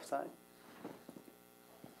the left side.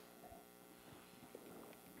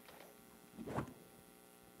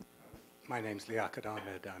 My name's Liaquat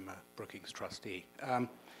Ahmed. I'm a Brookings trustee.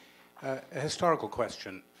 A historical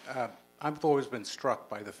question. I've always been struck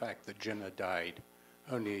by the fact that Jinnah died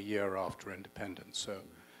only a year after independence. So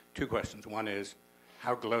 2 questions. One is,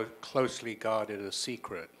 how closely guarded a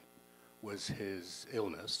secret was his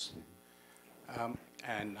illness?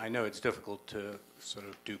 And I know it's difficult to sort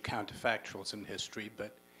of do counterfactuals in history,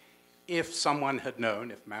 but if someone had known,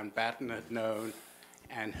 if Mountbatten had known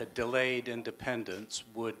and had delayed independence,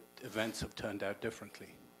 would events have turned out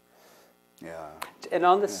differently? Yeah. And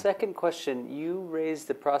on the second question, you raised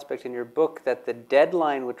the prospect in your book that the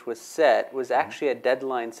deadline which was set was actually a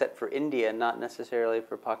deadline set for India, not necessarily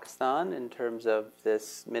for Pakistan, in terms of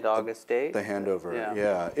this mid-August date. The handover,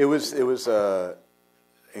 yeah. It was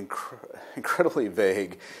incredibly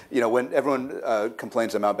vague. When everyone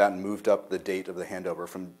complains that Mountbatten moved up the date of the handover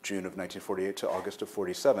from June of 1948 to August of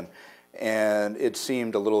 47, and it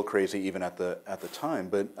seemed a little crazy even at the time.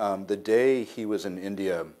 But the day he was in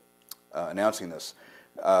India announcing this,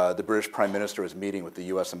 the British Prime Minister was meeting with the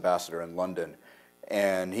U.S. ambassador in London,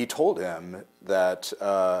 and he told him that,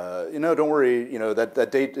 don't worry,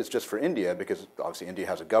 that date is just for India, because obviously India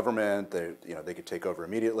has a government, they could take over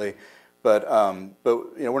immediately, but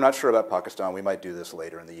we're not sure about Pakistan. We might do this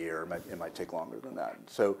later in the year. It might take longer than that.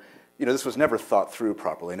 So, this was never thought through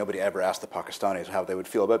properly. Nobody ever asked the Pakistanis how they would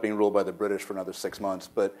feel about being ruled by the British for another 6 months,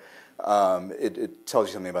 but it tells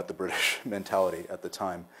you something about the British mentality at the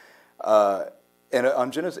time. And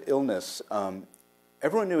on Jinnah's illness,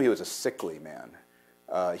 everyone knew he was a sickly man.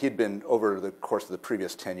 He'd been, over the course of the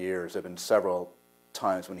previous 10 years, there have been several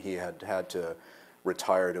times when he had to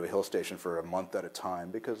retire to a hill station for a month at a time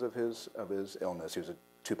because of his illness. He was a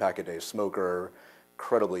 2-pack-a-day smoker,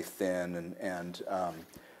 incredibly thin, and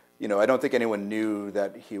I don't think anyone knew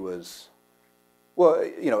that he was Well,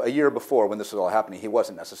 a year before when this was all happening, he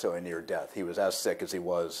wasn't necessarily near death. He was as sick as he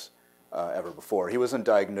was ever before. He wasn't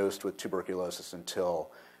diagnosed with tuberculosis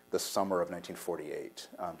until the summer of 1948,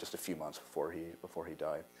 just a few months before he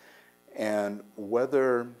died. And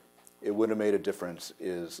whether it would have made a difference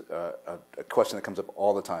is a question that comes up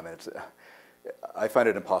all the time, and I find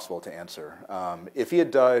it impossible to answer. If he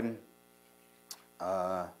had died,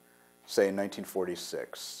 say, in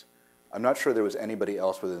 1946, I'm not sure there was anybody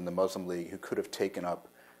else within the Muslim League who could have taken up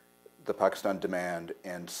the Pakistan demand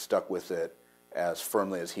and stuck with it as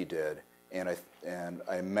firmly as he did. And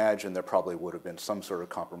I imagine there probably would have been some sort of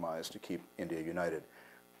compromise to keep India united.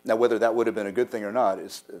 Now, whether that would have been a good thing or not,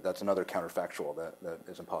 that's another counterfactual that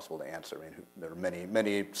is impossible to answer. I mean, there are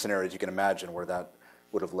many scenarios you can imagine where that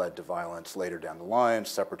would have led to violence later down the line,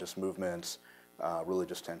 separatist movements,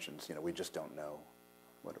 religious tensions. We just don't know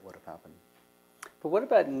what would have happened. But what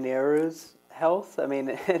about Nehru's health? I mean,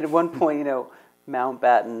 at one point,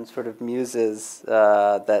 Mountbatten sort of muses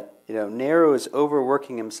that Nehru is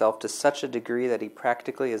overworking himself to such a degree that he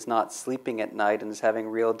practically is not sleeping at night and is having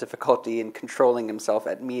real difficulty in controlling himself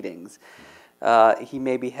at meetings. He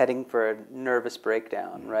may be heading for a nervous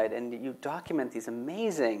breakdown, right? And you document these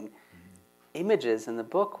amazing images in the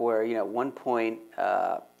book where, at one point,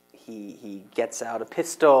 he gets out a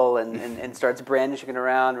pistol and starts brandishing it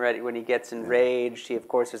around, right? When he gets enraged, he, of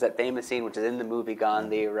course, there's that famous scene, which is in the movie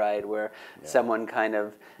Gandhi, right, where someone kind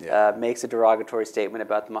of makes a derogatory statement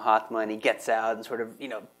about the Mahatma, and he gets out and sort of,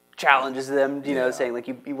 challenges them, saying, like,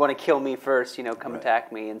 you want to kill me first, come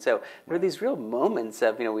attack me. And so there are these real moments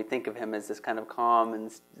of, we think of him as this kind of calm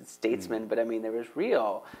and statesman, but, I mean, there was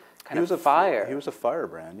real kind of fire. He was a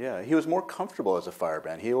firebrand, yeah. He was more comfortable as a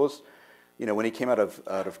firebrand. He was... when he came out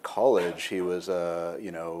of college, he was a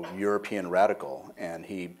European radical, and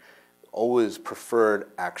he always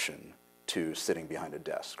preferred action to sitting behind a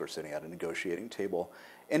desk or sitting at a negotiating table.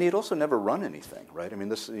 And he had also never run anything, right? I mean,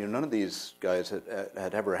 none of these guys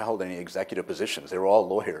had ever held any executive positions. They were all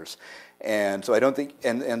lawyers, and so I don't think.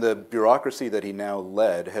 And the bureaucracy that he now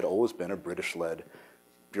led had always been a British-led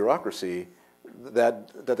bureaucracy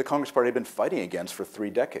that the Congress Party had been fighting against for 3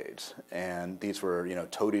 decades. And these were,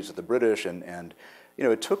 toadies of the British, and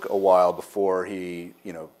it took a while before he,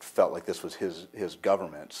 felt like this was his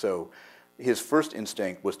government. So his first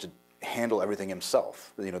instinct was to handle everything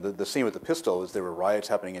himself. The scene with the pistol is there were riots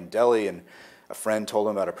happening in Delhi, and a friend told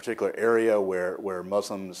him about a particular area where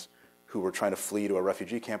Muslims who were trying to flee to a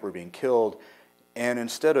refugee camp were being killed. And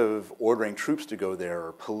instead of ordering troops to go there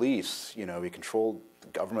or police, he controlled the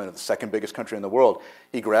government of the second biggest country in the world.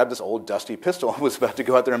 He grabbed this old dusty pistol and was about to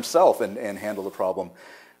go out there himself and handle the problem.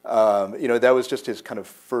 That was just his kind of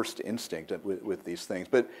first instinct with these things.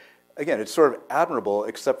 But again, it's sort of admirable,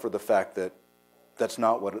 except for the fact that that's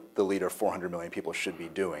not what the leader of 400 million people should be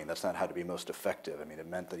doing. That's not how to be most effective. I mean, it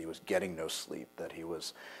meant that he was getting no sleep, that he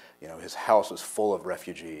was, his house was full of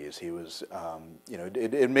refugees. He was,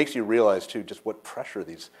 it makes you realize, too, just what pressure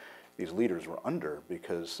these leaders were under,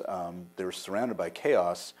 because they were surrounded by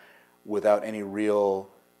chaos without any real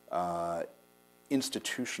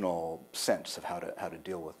institutional sense of how to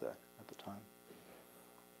deal with it at the time.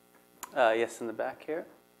 Yes, in the back here.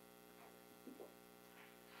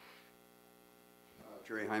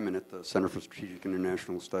 Jerry Hyman at the Center for Strategic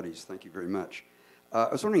International Studies. Thank you very much. I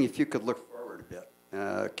was wondering if you could look forward a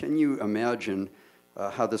bit. Can you imagine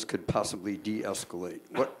how this could possibly de-escalate?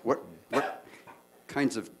 What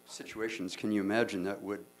kinds of situations can you imagine that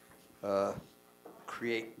would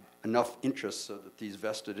create enough interest so that these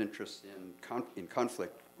vested interests in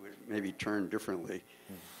conflict would maybe turn differently,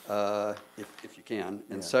 if you can?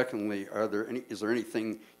 And secondly, is there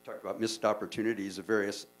anything, you talked about missed opportunities of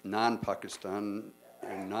various non-Pakistan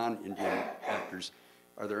and non-Indian actors,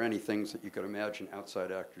 are there any things that you could imagine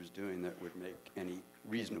outside actors doing that would make any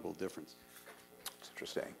reasonable difference? It's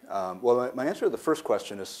interesting. Well, my answer to the first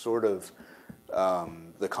question is sort of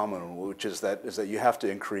the common one, which is that you have to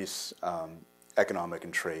increase economic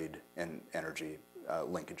and trade and energy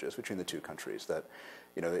linkages between the two countries. That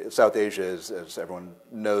South Asia, as everyone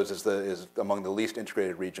knows, is among the least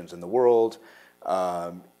integrated regions in the world.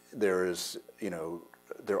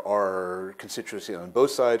 There are constituencies on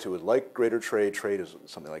both sides who would like greater trade. Trade is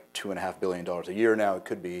something like $2.5 billion a year now. It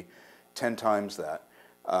could be 10 times that.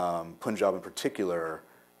 Punjab in particular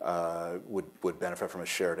would benefit from a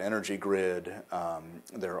shared energy grid.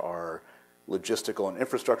 There are logistical and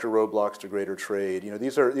infrastructure roadblocks to greater trade.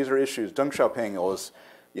 These are issues. Deng Xiaoping always,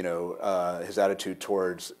 his attitude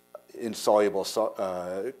towards insoluble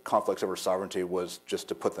conflicts over sovereignty was just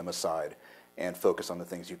to put them aside and focus on the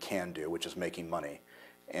things you can do, which is making money.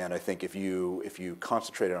 And I think if you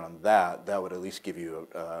concentrated on that, that would at least give you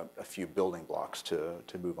a few building blocks to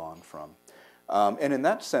move on from. And in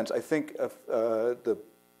that sense, I think the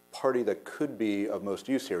party that could be of most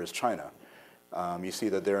use here is China. You see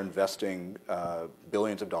that they're investing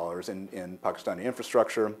billions of dollars in Pakistani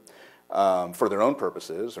infrastructure for their own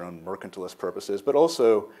purposes, their own mercantilist purposes, but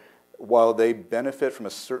also, while they benefit from a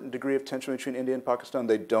certain degree of tension between India and Pakistan,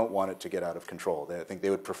 they don't want it to get out of control. I think they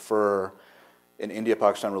would prefer an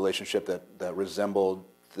India-Pakistan relationship that resembled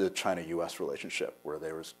the China-U.S. relationship, where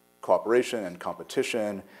there was cooperation and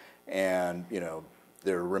competition, and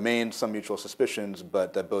there remained some mutual suspicions,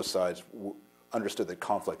 but that both sides understood that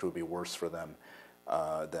conflict would be worse for them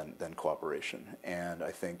than cooperation. And I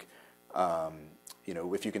think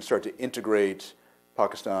if you can start to integrate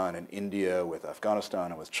Pakistan and India with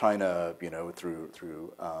Afghanistan and with China,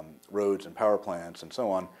 through roads and power plants and so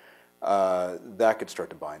on, that could start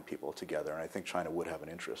to bind people together. And I think China would have an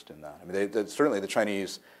interest in that. I mean, certainly the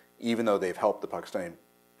Chinese, even though they've helped the Pakistani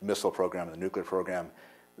missile program and the nuclear program,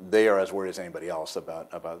 they are as worried as anybody else about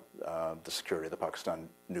the security of the Pakistan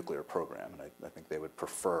nuclear program. And I think they would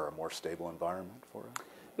prefer a more stable environment for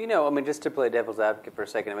it. Just to play devil's advocate for a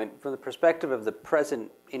second, from the perspective of the present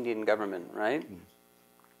Indian government, right? Mm.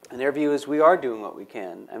 And their view is we are doing what we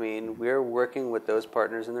can. We're working with those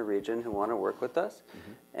partners in the region who want to work with us.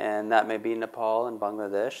 Mm-hmm. And that may be Nepal and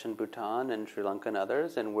Bangladesh and Bhutan and Sri Lanka and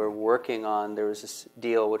others. And we're working on, there was this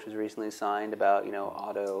deal which was recently signed about,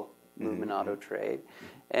 auto movement, mm-hmm. auto trade.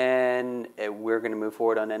 Mm-hmm. And we're going to move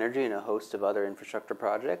forward on energy and a host of other infrastructure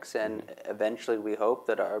projects. And eventually we hope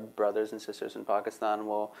that our brothers and sisters in Pakistan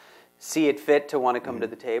will see it fit to want to come mm-hmm. to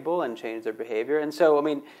the table and change their behavior. And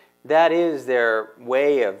so, that is their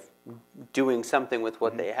way of doing something with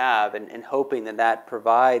what mm-hmm. they have and hoping that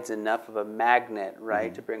provides enough of a magnet,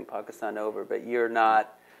 right, mm-hmm. to bring Pakistan over. But you're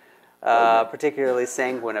not particularly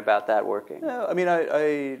sanguine about that working. No,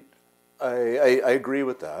 I agree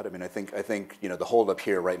with that. I think the holdup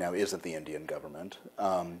here right now isn't the Indian government.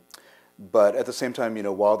 But at the same time,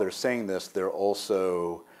 while they're saying this, they're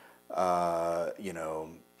also,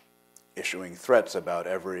 issuing threats about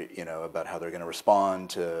about how they're going to respond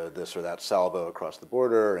to this or that salvo across the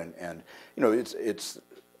border, and it's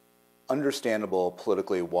understandable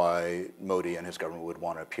politically why Modi and his government would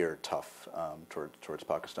want to appear tough towards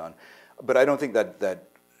Pakistan, but I don't think that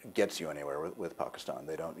gets you anywhere with Pakistan.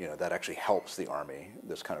 They don't, that actually helps the army,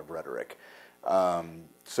 this kind of rhetoric.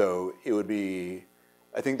 So it would be,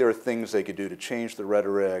 I think there are things they could do to change the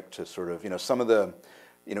rhetoric, to sort of, some of the,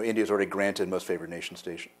 India's already granted most favored nation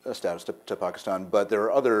status to Pakistan, but there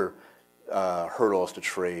are other hurdles to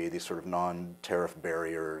trade, these sort of non-tariff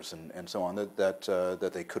barriers and so on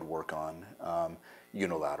that they could work on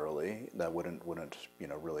unilaterally. That wouldn't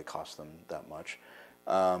really cost them that much,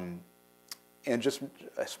 and just,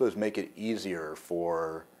 I suppose, make it easier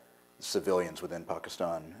for civilians within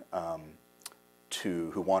Pakistan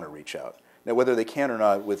who want to reach out. Now, whether they can or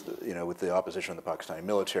not with the opposition of the Pakistani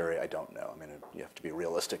military, I don't know. You have to be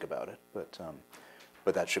realistic about it,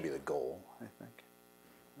 but that should be the goal, I think.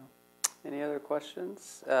 Any other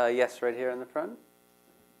questions? Yes, right here in the front.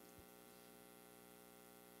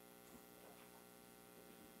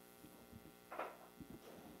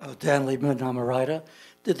 Dan Liebman, I'm a writer.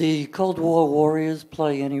 Did the Cold War warriors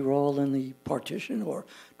play any role in the partition, or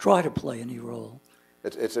try to play any role?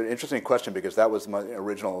 It's an interesting question, because that was my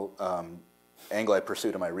original angle I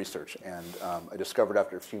pursued in my research, and I discovered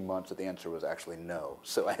after a few months that the answer was actually no.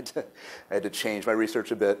 So I had to change my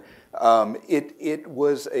research a bit. It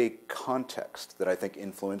was a context that I think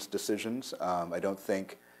influenced decisions. I don't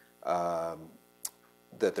think that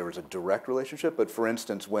there was a direct relationship, but for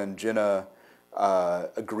instance, when Jinnah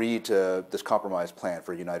agreed to this compromise plan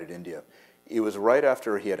for a united India, it was right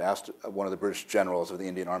after he had asked one of the British generals of the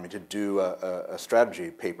Indian Army to do a strategy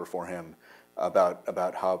paper for him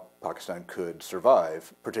about how Pakistan could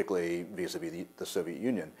survive, particularly vis-a-vis the Soviet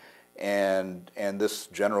Union. And this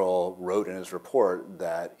general wrote in his report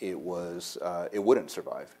that it wouldn't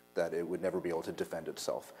survive, that it would never be able to defend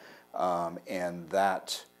itself. And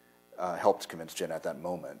that helped convince Jinnah at that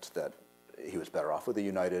moment that he was better off with a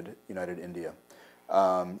united India.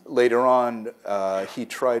 Later on, he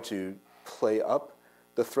tried to play up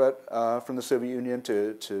the threat from the Soviet Union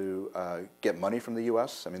to get money from the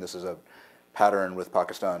U.S. This is a pattern with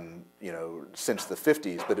Pakistan, since the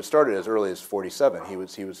 50s, but it started as early as 47. He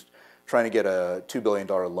was trying to get a $2 billion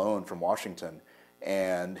loan from Washington,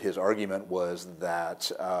 and his argument was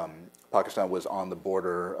that Pakistan was on the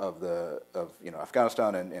border of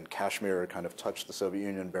Afghanistan, and Kashmir kind of touched the Soviet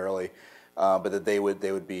Union barely, but that they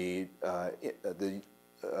would be the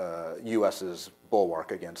U.S.'s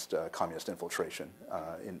bulwark against communist infiltration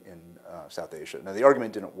in South Asia. Now, the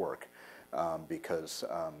argument didn't work because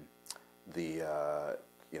the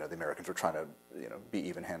Americans were trying to be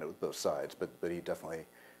even-handed with both sides, but he definitely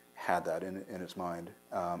had that in his mind.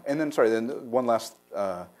 And then one last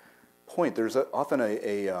point. There's often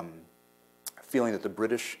a feeling that the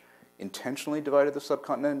British intentionally divided the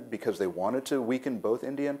subcontinent because they wanted to weaken both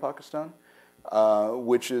India and Pakistan,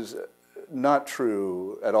 which is not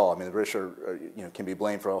true at all. I mean, the British can be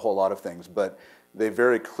blamed for a whole lot of things, but they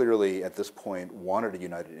very clearly at this point wanted a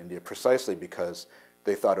united India precisely because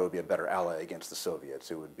they thought it would be a better ally against the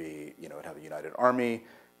Soviets. It would be, it'd have a united army.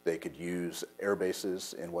 They could use air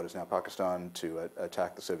bases in what is now Pakistan to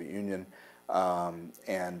attack the Soviet Union.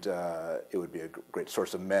 And it would be a great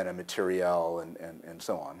source of men and materiel and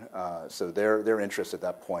so on. So their interest at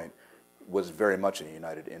that point was very much in a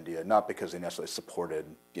united India, not because they necessarily supported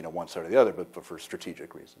one side or the other, but for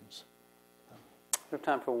strategic reasons. We have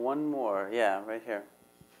time for one more. Yeah, right here.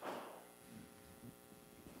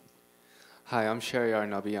 Hi, I'm Shahryar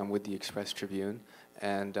Nabi. I'm with the Express Tribune.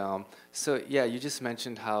 And you just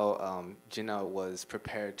mentioned how Jinnah was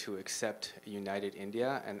prepared to accept a united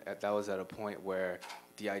India, and that was at a point where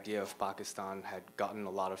the idea of Pakistan had gotten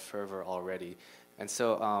a lot of fervor already. And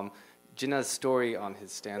so Jinnah's story on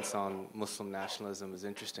his stance on Muslim nationalism is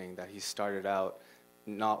interesting, that he started out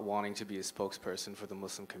not wanting to be a spokesperson for the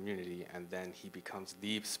Muslim community, and then he becomes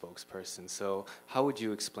the spokesperson. So how would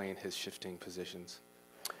you explain his shifting positions?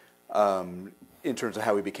 In terms of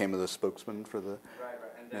how he became the spokesman for the... Right.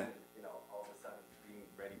 And then, all of a sudden being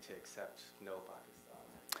ready to accept no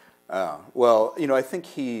Pakistan. Well, I think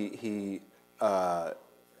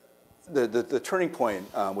the turning point,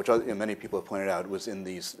 which many people have pointed out, was in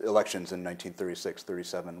these elections in 1936,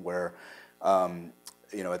 37, where, at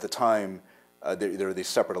the time, there were these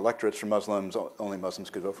separate electorates for Muslims. Only Muslims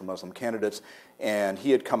could vote for Muslim candidates. And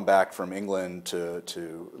he had come back from England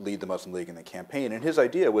to lead the Muslim League in the campaign. And his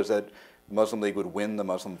idea was that the Muslim League would win the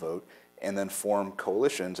Muslim vote and then form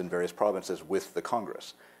coalitions in various provinces with the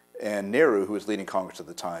Congress. And Nehru, who was leading Congress at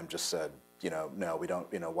the time, just said, no, we don't,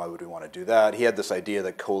 why would we want to do that? He had this idea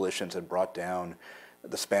that coalitions had brought down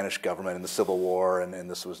the Spanish government in the Civil War, and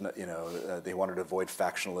this was, they wanted to avoid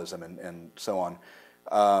factionalism and so on.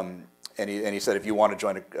 And he said, if you want to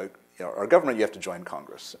join our government, you have to join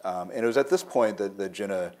Congress. And it was at this point that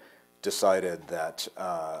Jinnah decided that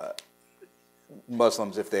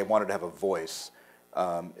Muslims, if they wanted to have a voice,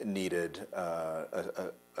 needed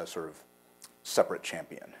a sort of separate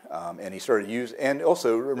champion. And he started and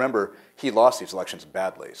also remember, he lost these elections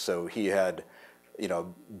badly. So he had,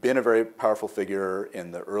 been a very powerful figure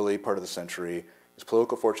in the early part of the century. His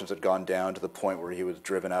political fortunes had gone down to the point where he was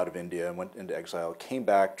driven out of India and went into exile, came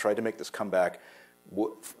back, tried to make this comeback,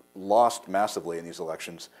 lost massively in these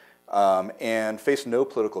elections, and faced no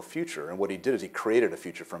political future. And what he did is he created a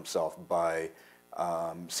future for himself by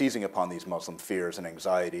seizing upon these Muslim fears and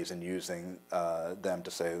anxieties and using them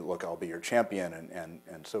to say, look, I'll be your champion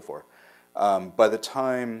and so forth. By the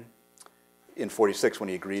time in 46, when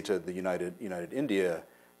he agreed to the united India,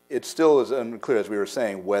 it still is unclear, as we were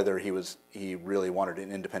saying, whether he really wanted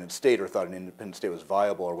an independent state or thought an independent state was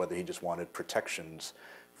viable, or whether he just wanted protections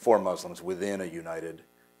for Muslims within a united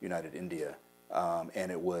India.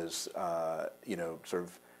 And it was, sort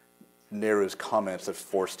of Nehru's comments that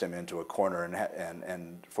forced him into a corner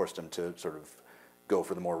and forced him to sort of go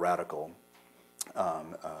for the more radical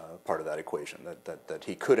part of that equation, that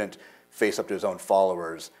he couldn't face up to his own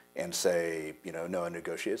followers and say, no, a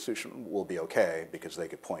negotiation will be okay, because they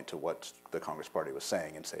could point to what the Congress Party was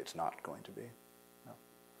saying and say it's not going to be. No.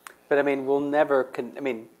 But we'll never,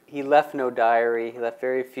 he left no diary, he left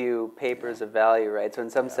very few papers of value, right? So in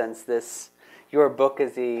some sense, your book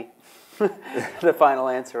is the final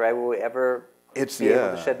answer, right? Will we ever be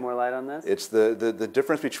able to shed more light on this? It's the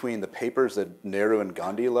difference between the papers that Nehru and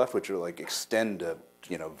Gandhi left, which are like extend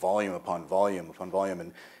volume upon volume upon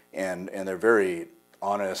volume, and they're very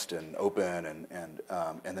honest and open,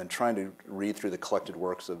 and then trying to read through the collected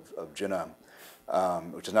works of Jinnah,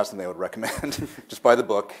 which is not something I would recommend. Just buy the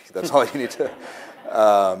book. That's all you need to.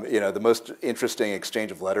 The most interesting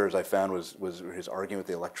exchange of letters I found was his arguing with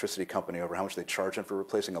the electricity company over how much they charge him for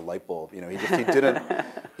replacing a light bulb. He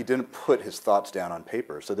didn't put his thoughts down on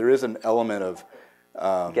paper. So there is an element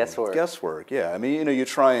of guesswork. Yeah. You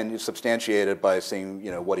try and you substantiate it by seeing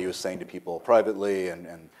what he was saying to people privately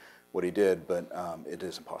and what he did, but it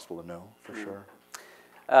is impossible to know for sure.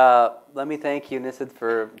 Let me thank you, Nisad,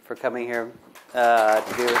 for coming here to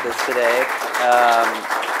be with us today.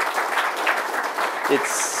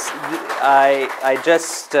 I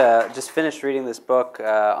just finished reading this book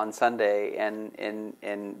on Sunday,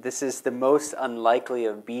 and this is the most unlikely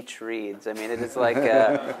of beach reads. I mean, it is like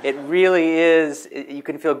it really is. You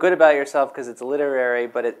can feel good about yourself because it's literary,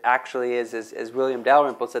 but it actually is, as William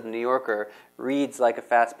Dalrymple said in The New Yorker, reads like a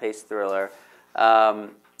fast-paced thriller.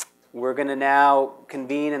 We're going to now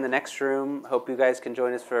convene in the next room. Hope you guys can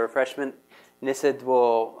join us for refreshment. Nissid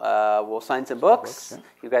will sign some books. Yeah.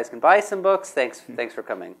 You guys can buy some books. Thanks for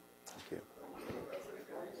coming. Thank you.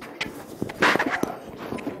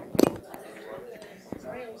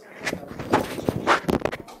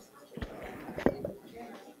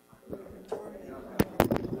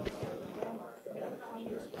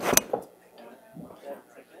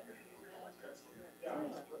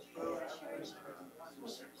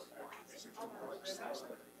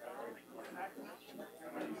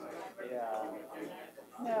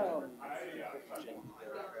 No. Can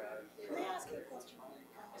I ask you a question?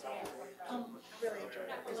 Really enjoyed it.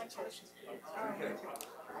 Congratulations.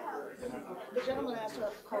 The gentleman asked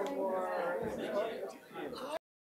about the Cold War.